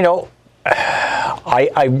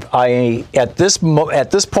 I at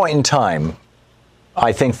this point in time,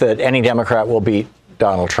 I think that any Democrat will beat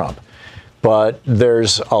Donald Trump. But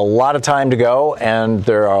there's a lot of time to go, and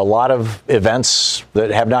there are a lot of events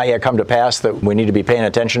that have not yet come to pass that we need to be paying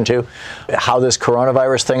attention to. How this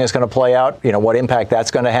coronavirus thing is going to play out, what impact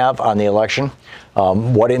that's going to have on the election.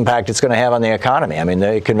 what impact it's going to have on the economy. I mean,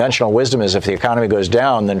 the conventional wisdom is if the economy goes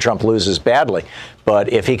down, then Trump loses badly.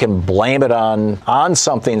 But if he can blame it on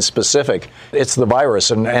something specific, it's the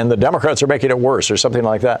virus, and the Democrats are making it worse or something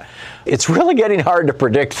like that. It's really getting hard to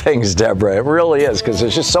predict things, Deborah. It really is, because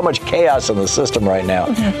there's just so much chaos in the system right now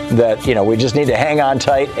that, we just need to hang on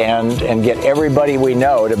tight and get everybody we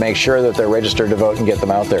know to make sure that they're registered to vote and get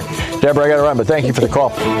them out there. Deborah, I got to run, but thank you for the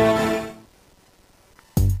call.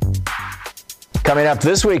 Coming up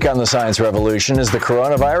this week on The Science Revolution, is the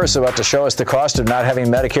coronavirus about to show us the cost of not having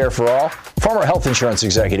Medicare for all? Former health insurance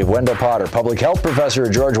executive Wendell Potter, public health professor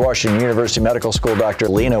at George Washington University Medical School Dr.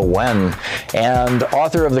 Lena Wen, and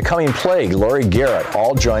author of The Coming Plague, Lori Garrett,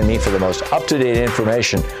 all join me for the most up-to-date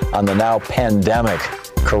information on the now pandemic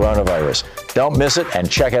coronavirus. Don't miss it, and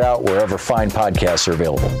check it out wherever fine podcasts are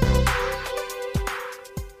available.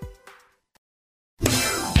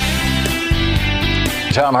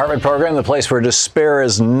 Tom Hartman program, the place where despair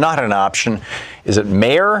is not an option. Is it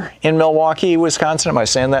Mayor in Milwaukee, Wisconsin? Am I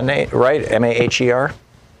saying that right? M-A-H-E-R?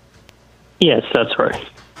 Yes, that's right.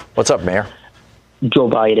 What's up, Mayor? Joe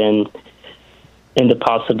Biden and the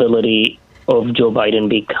possibility of Joe Biden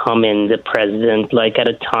becoming the president. Like, at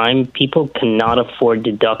a time, people cannot afford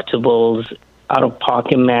deductibles,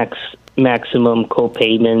 out-of-pocket maximum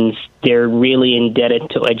co-payments. They're really indebted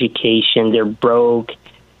to education. They're broke.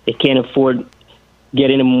 They can't afford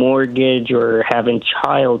getting a mortgage or having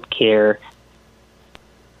child care.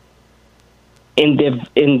 And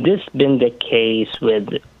this been the case with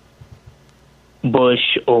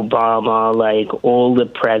Bush, Obama, like all the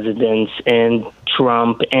presidents, and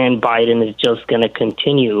Trump and Biden is just going to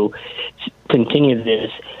continue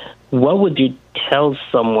this. What would you tell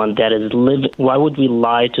someone that is living? Why would we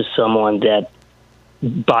lie to someone that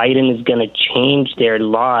Biden is going to change their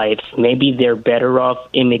life? Maybe they're better off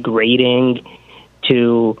immigrating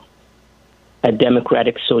to a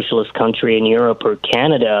democratic socialist country in Europe or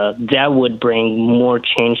Canada. That would bring more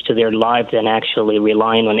change to their life than actually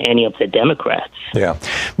relying on any of the Democrats. Yeah.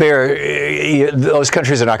 Mayor, those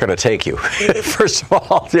countries are not going to take you. First of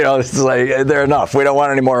all, it's like they're enough. We don't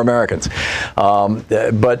want any more Americans.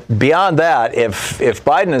 But beyond that, if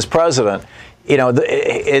Biden is president,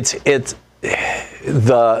 it's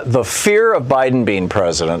the fear of Biden being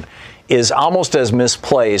president is almost as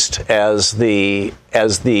misplaced as the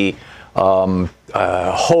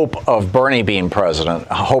hope of Bernie being president.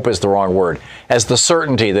 Hope is the wrong word. As the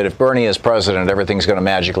certainty that if Bernie is president, everything's going to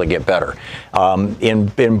magically get better.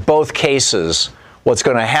 In both cases, what's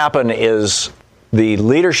going to happen is the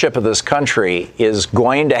leadership of this country is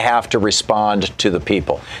going to have to respond to the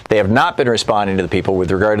people. They have not been responding to the people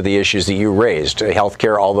with regard to the issues that you raised. Health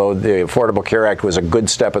care, although the Affordable Care Act was a good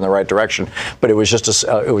step in the right direction, but it was just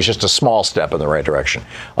a small step in the right direction.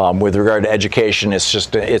 With regard to education,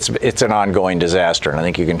 it's an ongoing disaster, and I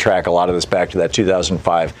think you can track a lot of this back to that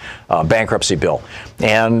 2005 bankruptcy bill.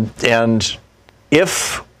 And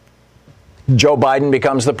if Joe Biden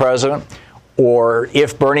becomes the president, or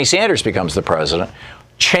if Bernie Sanders becomes the president,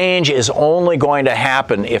 change is only going to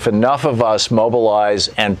happen if enough of us mobilize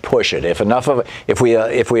and push it. If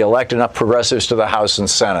we elect enough progressives to the House and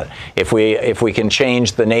Senate, if we can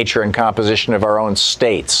change the nature and composition of our own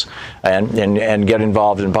states and get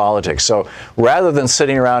involved in politics. So rather than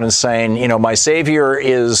sitting around and saying, my savior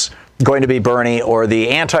is going to be Bernie, or the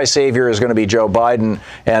anti-savior is going to be Joe Biden,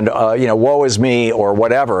 and woe is me, or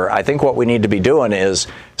whatever. I think what we need to be doing is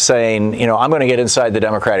saying, I'm going to get inside the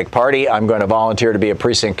Democratic Party. I'm going to volunteer to be a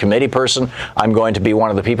precinct committee person. I'm going to be one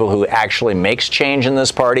of the people who actually makes change in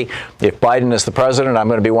this party. If Biden is the president, I'm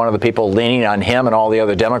going to be one of the people leaning on him and all the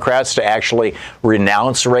other Democrats to actually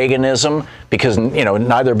renounce Reaganism, because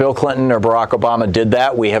neither Bill Clinton nor Barack Obama did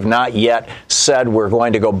that. We have not yet said we're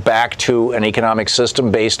going to go back to an economic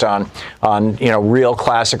system based on real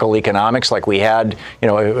classical economics, like we had,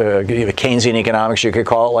 Keynesian economics, you could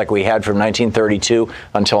call it, like we had from 1932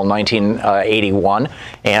 until 1981.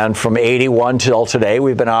 And from 81 till today,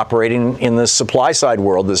 we've been operating in this supply side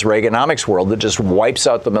world, this Reaganomics world that just wipes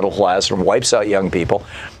out the middle class and wipes out young people.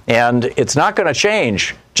 And it's not going to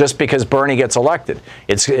change just because Bernie gets elected.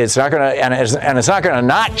 It's not going to, and it's not going to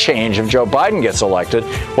not change if Joe Biden gets elected.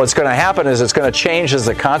 What's going to happen is it's going to change as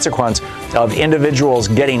a consequence of individuals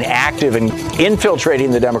getting active and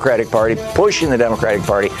infiltrating the Democratic Party, pushing the Democratic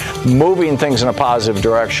Party, moving things in a positive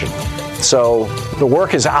direction. So the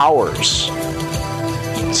work is ours.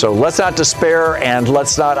 So let's not despair, and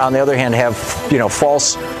let's not, on the other hand, have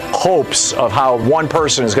false hopes of how one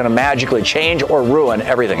person is going to magically change or ruin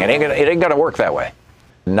everything. It ain't going to work that way.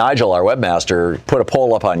 Nigel, our webmaster, put a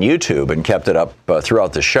poll up on YouTube and kept it up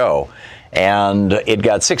throughout the show, and it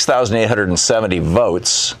got 6,870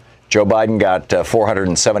 votes. Joe Biden got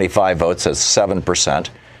 475 votes, that's 7%.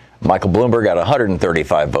 Michael Bloomberg got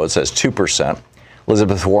 135 votes, that's 2%.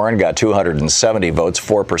 Elizabeth Warren got 270 votes,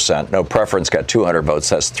 4%. No Preference got 200 votes,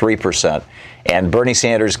 that's 3%. And Bernie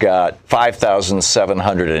Sanders got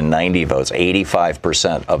 5,790 votes,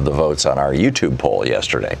 85% of the votes on our YouTube poll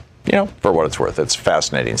yesterday. You know, for what it's worth, it's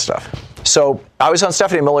fascinating stuff. So I was on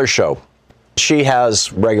Stephanie Miller's show. She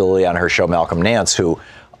has regularly on her show Malcolm Nance, who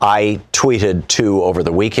I tweeted to over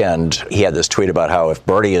the weekend. He had this tweet about how if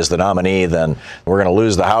Bernie is the nominee, then we're going to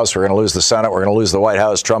lose the House, we're going to lose the Senate, we're going to lose the White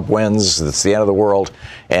House, Trump wins, it's the end of the world.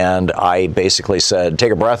 And I basically said,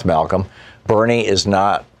 take a breath, Malcolm. Bernie is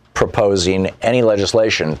not proposing any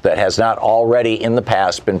legislation that has not already in the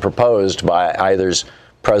past been proposed by either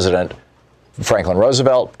President Franklin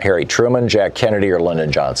Roosevelt, Harry Truman, Jack Kennedy, or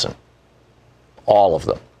Lyndon Johnson. All of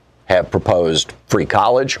them have proposed free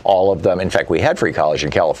college, all of them. In fact, we had free college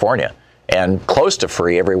in California and close to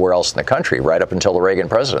free everywhere else in the country right up until the Reagan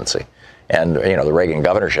presidency and, you know, the Reagan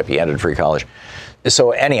governorship. He ended free college.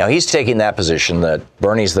 So anyhow, he's taking that position that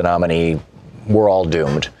Bernie's the nominee. We're all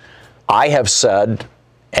doomed. I have said,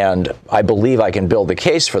 and I believe I can build the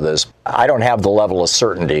case for this, I don't have the level of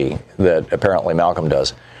certainty that apparently Malcolm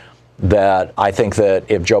does, that I think that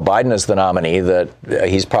if Joe Biden is the nominee, that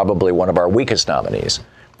he's probably one of our weakest nominees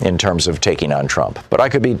in terms of taking on Trump. But I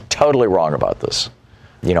could be totally wrong about this.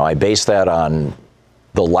 You know, I base that on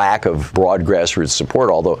the lack of broad grassroots support,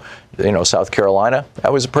 although, you know, South Carolina,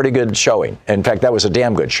 that was a pretty good showing. In fact, that was a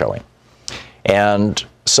damn good showing. And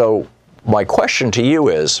so my question to you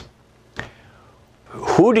is,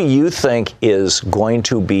 who do you think is going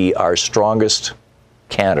to be our strongest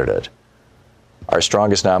candidate, our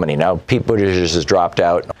strongest nominee? Now, Pete Buttigieg has dropped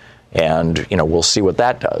out. And, you know, we'll see what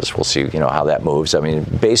that does. We'll see, you know, how that moves. I mean,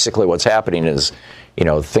 basically what's happening is, you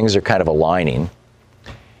know, things are kind of aligning.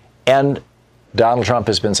 And Donald Trump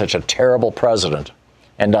has been such a terrible president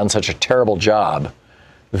and done such a terrible job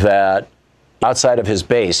that outside of his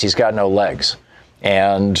base, he's got no legs.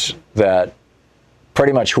 And that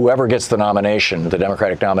pretty much whoever gets the nomination, the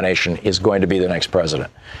Democratic nomination, is going to be the next president.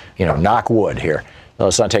 You know, knock wood here.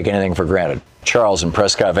 Let's not take anything for granted. Charles in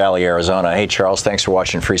Prescott Valley, Arizona. Hey, Charles, thanks for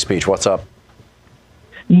watching Free Speech. What's up?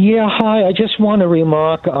 Yeah, hi. I just want to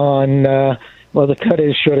remark on, well, to cut it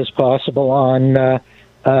as short as possible, on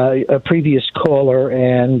a previous caller,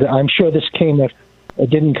 and I'm sure this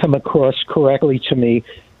didn't come across correctly to me,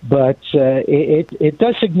 but it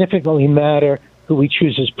does significantly matter who we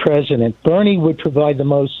choose as president. Bernie would provide the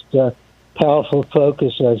most powerful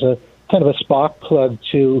focus as a kind of a spark plug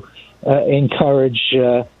to encourage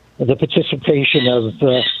the participation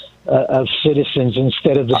of citizens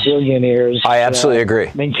instead of the billionaires. I absolutely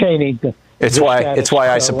agree. Maintaining it's why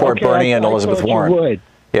I support Bernie and Elizabeth Warren.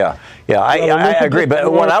 Yeah, I agree.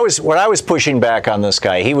 But when I was pushing back on this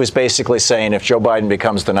guy, he was basically saying if Joe Biden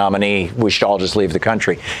becomes the nominee, we should all just leave the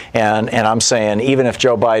country. And I'm saying even if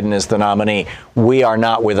Joe Biden is the nominee, we are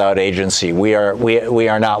not without agency. We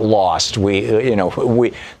are not lost.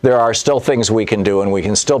 There are still things we can do, and we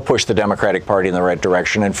can still push the Democratic Party in the right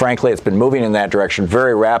direction. And frankly, it's been moving in that direction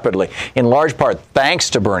very rapidly, in large part thanks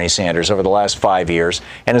to Bernie Sanders over the last 5 years,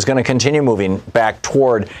 and is going to continue moving back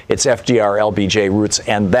toward its FDR, LBJ roots.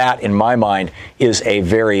 And that, in my mind, is a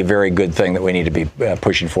very, very good thing that we need to be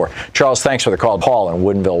pushing for. Charles, thanks for the call. Paul in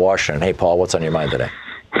Woodinville, Washington. Hey, Paul, what's on your mind today?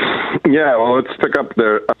 Yeah, well, let's pick up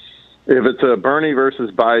there. If it's a Bernie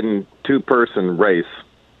versus Biden two-person race,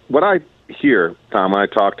 what I hear, Tom, when I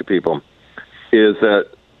talk to people, is that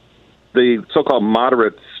the so-called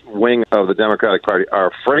moderate wing of the Democratic Party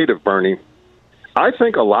are afraid of Bernie. I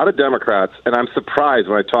think a lot of Democrats, and I'm surprised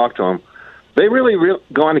when I talk to them, they really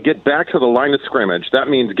want to get back to the line of scrimmage. That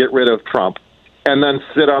means get rid of Trump and then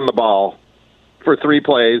sit on the ball for 3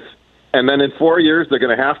 plays. And then in 4 years, they're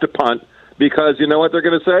going to have to punt because you know what they're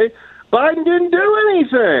going to say? Biden didn't do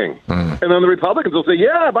anything. And then the Republicans will say,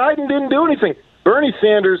 yeah, Biden didn't do anything. Bernie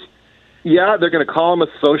Sanders, yeah, they're going to call him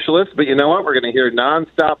a socialist. But you know what? We're going to hear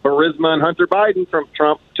nonstop Burisma and Hunter Biden from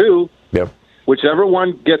Trump, too. Yep. Whichever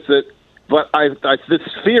one gets it. But this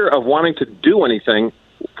fear of wanting to do anything,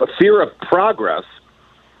 a fear of progress,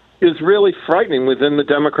 is really frightening within the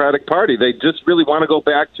Democratic Party. They just really want to go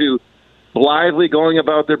back to blithely going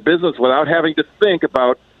about their business without having to think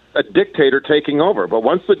about a dictator taking over. But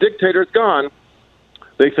once the dictator's gone,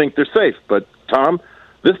 they think they're safe. But, Tom,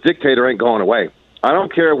 this dictator ain't going away. I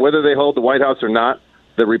don't care whether they hold the White House or not.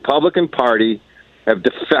 The Republican Party have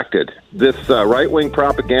defected. This right-wing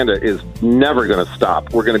propaganda is never going to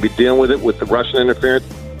stop. We're going to be dealing with it with the Russian interference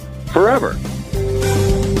forever.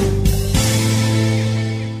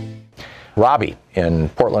 Robbie in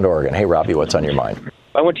Portland, Oregon. Hey, Robbie, what's on your mind?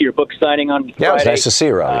 I went to your book signing on Friday. Yeah, it was nice to see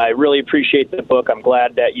you, Robbie. I really appreciate the book. I'm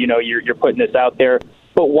glad that you're putting this out there.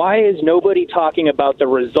 But why is nobody talking about the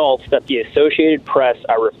results that the Associated Press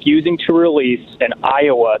are refusing to release in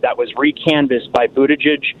Iowa that was recanvassed by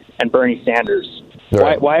Buttigieg and Bernie Sanders?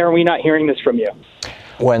 Right. Why are we not hearing this from you?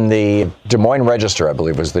 When the Des Moines Register, I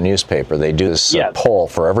believe, was the newspaper, they do this poll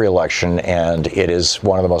for every election, and it is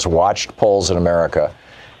one of the most watched polls in America.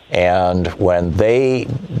 And when they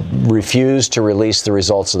refused to release the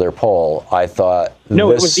results of their poll, I thought,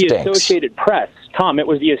 no, this it was the stinks. Associated Press. Tom, it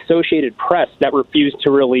was the Associated Press that refused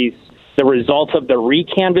to release the results of the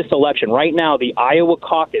recanvassed election. Right now, the Iowa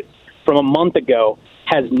caucus from a month ago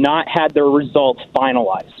has not had their results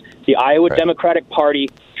finalized. The Iowa Democratic Party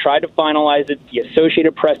tried to finalize it. The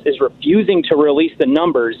Associated Press is refusing to release the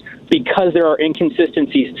numbers because there are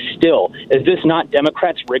inconsistencies still. Is this not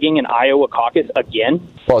Democrats rigging an Iowa caucus again?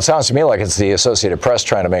 Well, it sounds to me like it's the Associated Press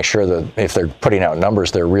trying to make sure that if they're putting out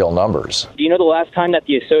numbers, they're real numbers. Do you know the last time that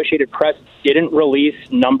the Associated Press didn't release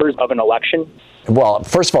numbers of an election? Well,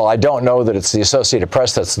 first of all, I don't know that it's the Associated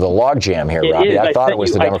Press that's the logjam here, Robbie. I thought it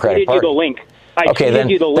was the Democratic Party. I tweeted you the link. Okay, then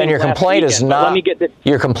your complaint is not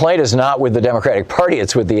your complaint is not with the Democratic Party;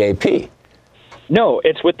 it's with the AP. No,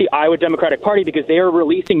 it's with the Iowa Democratic Party because they are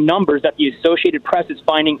releasing numbers that the Associated Press is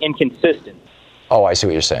finding inconsistent. Oh, I see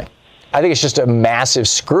what you're saying. I think it's just a massive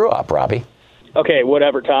screw up, Robbie. Okay,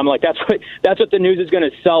 whatever, Tom. Like that's what the news is going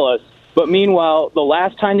to sell us. But meanwhile, the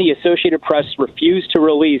last time the Associated Press refused to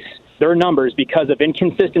release their numbers because of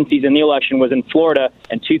inconsistencies in the election was in Florida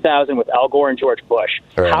in 2000 with Al Gore and George Bush.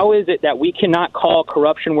 Right. How is it that we cannot call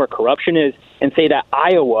corruption where corruption is and say that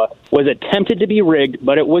Iowa was attempted to be rigged,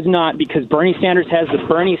 but it was not because Bernie Sanders has the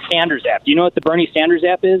Bernie Sanders app? Do you know what the Bernie Sanders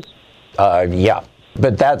app is? Yeah,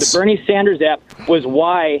 but that's... The Bernie Sanders app was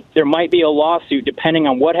why there might be a lawsuit depending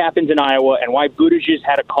on what happens in Iowa and why Buttigieg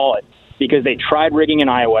had to call it. Because they tried rigging in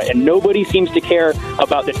Iowa, and nobody seems to care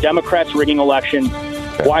about the Democrats rigging elections.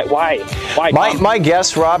 Why? My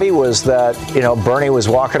guess, Robbie, was that Bernie was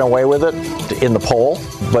walking away with it in the poll,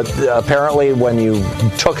 but apparently when you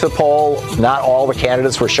took the poll, not all the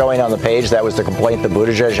candidates were showing on the page. That was the complaint that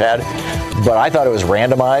Buttigieg had. But I thought it was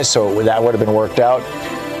randomized, so that would have been worked out.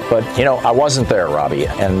 But I wasn't there, Robbie,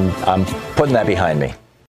 and I'm putting that behind me.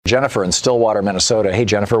 Jennifer in Stillwater, Minnesota. Hey,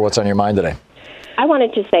 Jennifer, what's on your mind today? I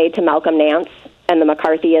wanted to say to Malcolm Nance and the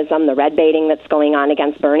McCarthyism, the red baiting that's going on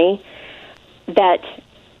against Bernie, that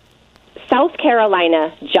South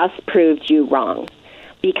Carolina just proved you wrong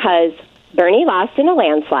because Bernie lost in a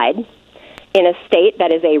landslide in a state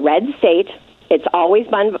that is a red state. It's always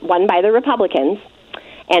won by the Republicans,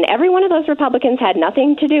 and every one of those Republicans had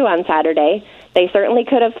nothing to do on Saturday. They certainly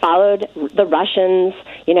could have followed the Russians,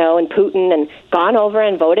 and Putin and gone over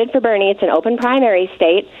and voted for Bernie. It's an open primary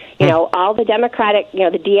state. All the Democratic, the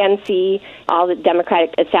DNC, all the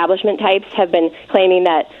Democratic establishment types have been claiming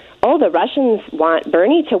that, the Russians want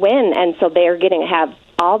Bernie to win, and so they're going to have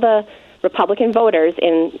all the Republican voters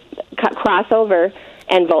cross over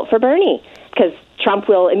and vote for Bernie because Trump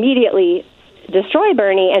will immediately destroy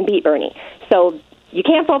Bernie and beat Bernie. So you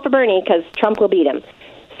can't vote for Bernie because Trump will beat him.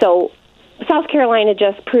 So South Carolina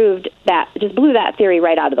just blew that theory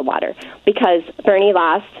right out of the water because Bernie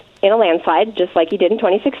lost in a landslide, just like he did in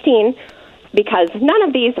 2016, because none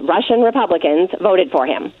of these Russian Republicans voted for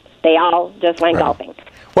him. They all just went golfing.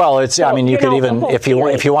 Well, you could even, if you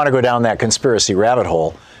want to go down that conspiracy rabbit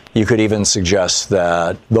hole, you could even suggest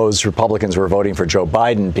that those Republicans were voting for Joe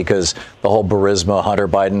Biden because the whole Burisma, Hunter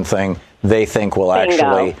Biden thing, they think will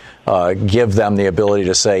actually give them the ability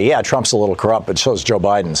to say, yeah, Trump's a little corrupt, but so is Joe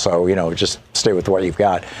Biden. So, just stay with what you've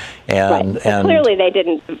got. And clearly they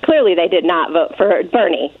did not vote for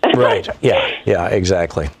Bernie. Right. Yeah,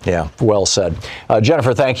 exactly. Yeah. Well said.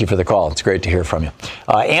 Jennifer, thank you for the call. It's great to hear from you.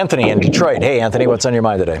 Anthony in Detroit. Hey, Anthony, what's on your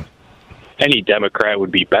mind today? Any Democrat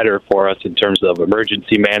would be better for us in terms of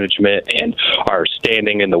emergency management and our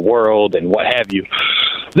standing in the world and what have you.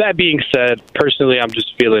 That being said, personally, I'm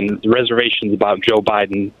just feeling reservations about Joe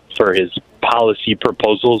Biden for his policy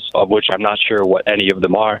proposals, of which I'm not sure what any of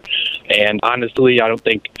them are. And honestly, I don't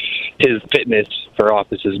think his fitness for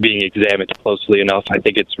office is being examined closely enough. I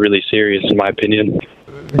think it's really serious, in my opinion.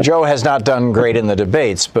 Joe has not done great in the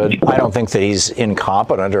debates, but I don't think that he's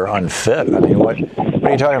incompetent or unfit. I mean, what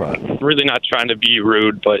are you talking about? Really not trying to be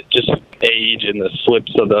rude, but just age and the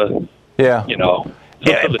slips of the,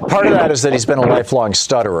 Part of that is that he's been a lifelong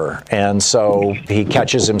stutterer, and so he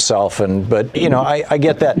catches himself. But I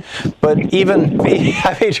get that. But even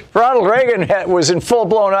Ronald Reagan was in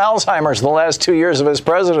full-blown Alzheimer's the last 2 years of his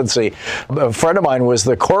presidency. A friend of mine was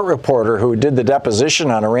the court reporter who did the deposition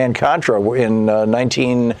on Iran-Contra in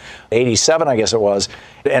 1987, I guess it was.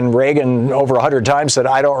 And Reagan over 100 times said,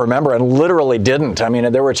 "I don't remember," and literally didn't. I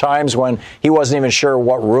mean, there were times when he wasn't even sure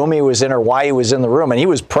what room he was in or why he was in the room, and he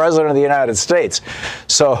was president of the United States.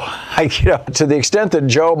 So, to the extent that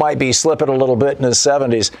Joe might be slipping a little bit in his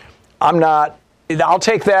 70s, I'm not. I'll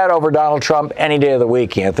take that over Donald Trump any day of the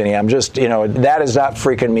week, Anthony. I'm just, that is not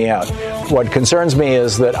freaking me out. What concerns me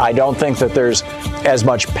is that I don't think that there's as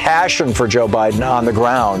much passion for Joe Biden on the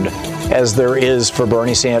ground as there is for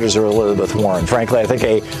Bernie Sanders or Elizabeth Warren. Frankly, I think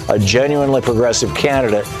a genuinely progressive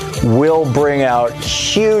candidate will bring out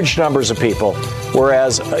huge numbers of people,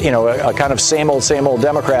 whereas, a kind of same old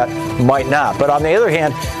Democrat might not. But on the other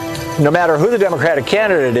hand, no matter who the Democratic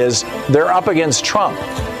candidate is, they're up against Trump.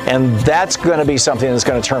 And that's going to be something that's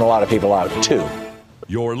going to turn a lot of people out, too.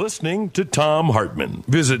 You're listening to Thom Hartmann.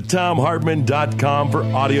 Visit ThomHartmann.com for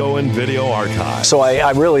audio and video archives. So I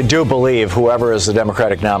really do believe whoever is the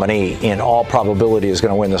Democratic nominee, in all probability, is going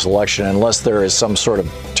to win this election, unless there is some sort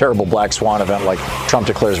of terrible black swan event like Trump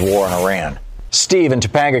declares war on Iran. Steve in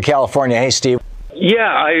Topanga, California. Hey, Steve. Yeah,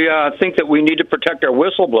 I think that we need to protect our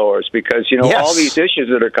whistleblowers because, all these issues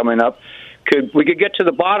that are coming up, we could get to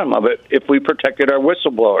the bottom of it if we protected our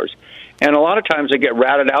whistleblowers. And a lot of times they get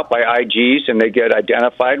ratted out by IGs and they get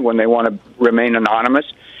identified when they want to remain anonymous.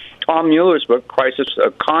 Tom Mueller's book, Crisis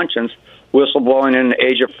of Conscience, Whistleblowing in the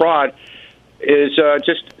Age of Fraud, is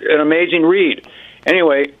just an amazing read.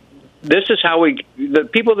 Anyway, this is how the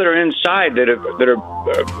people that are inside that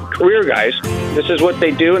are career guys, this is what they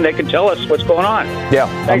do, and they can tell us what's going on. Yeah,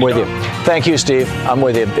 I'm with you. Thank you, Steve. I'm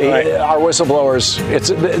with you. Right. Our whistleblowers,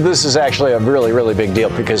 this is actually a really, really big deal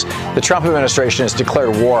because the Trump administration has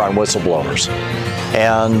declared war on whistleblowers,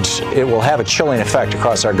 and it will have a chilling effect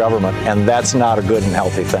across our government, and that's not a good and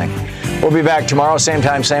healthy thing. We'll be back tomorrow, same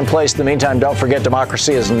time, same place. In the meantime, don't forget,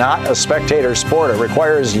 democracy is not a spectator sport. It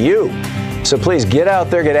requires you. So please get out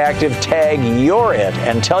there, get active, tag you're it,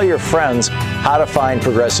 and tell your friends how to find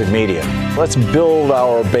progressive media. Let's build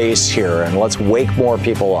our base here, and let's wake more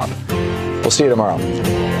people up. We'll see you tomorrow.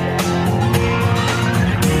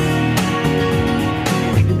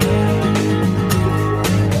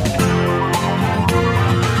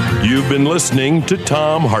 You've been listening to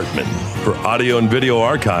Thom Hartmann. For audio and video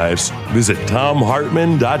archives, visit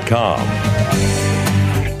ThomHartmann.com.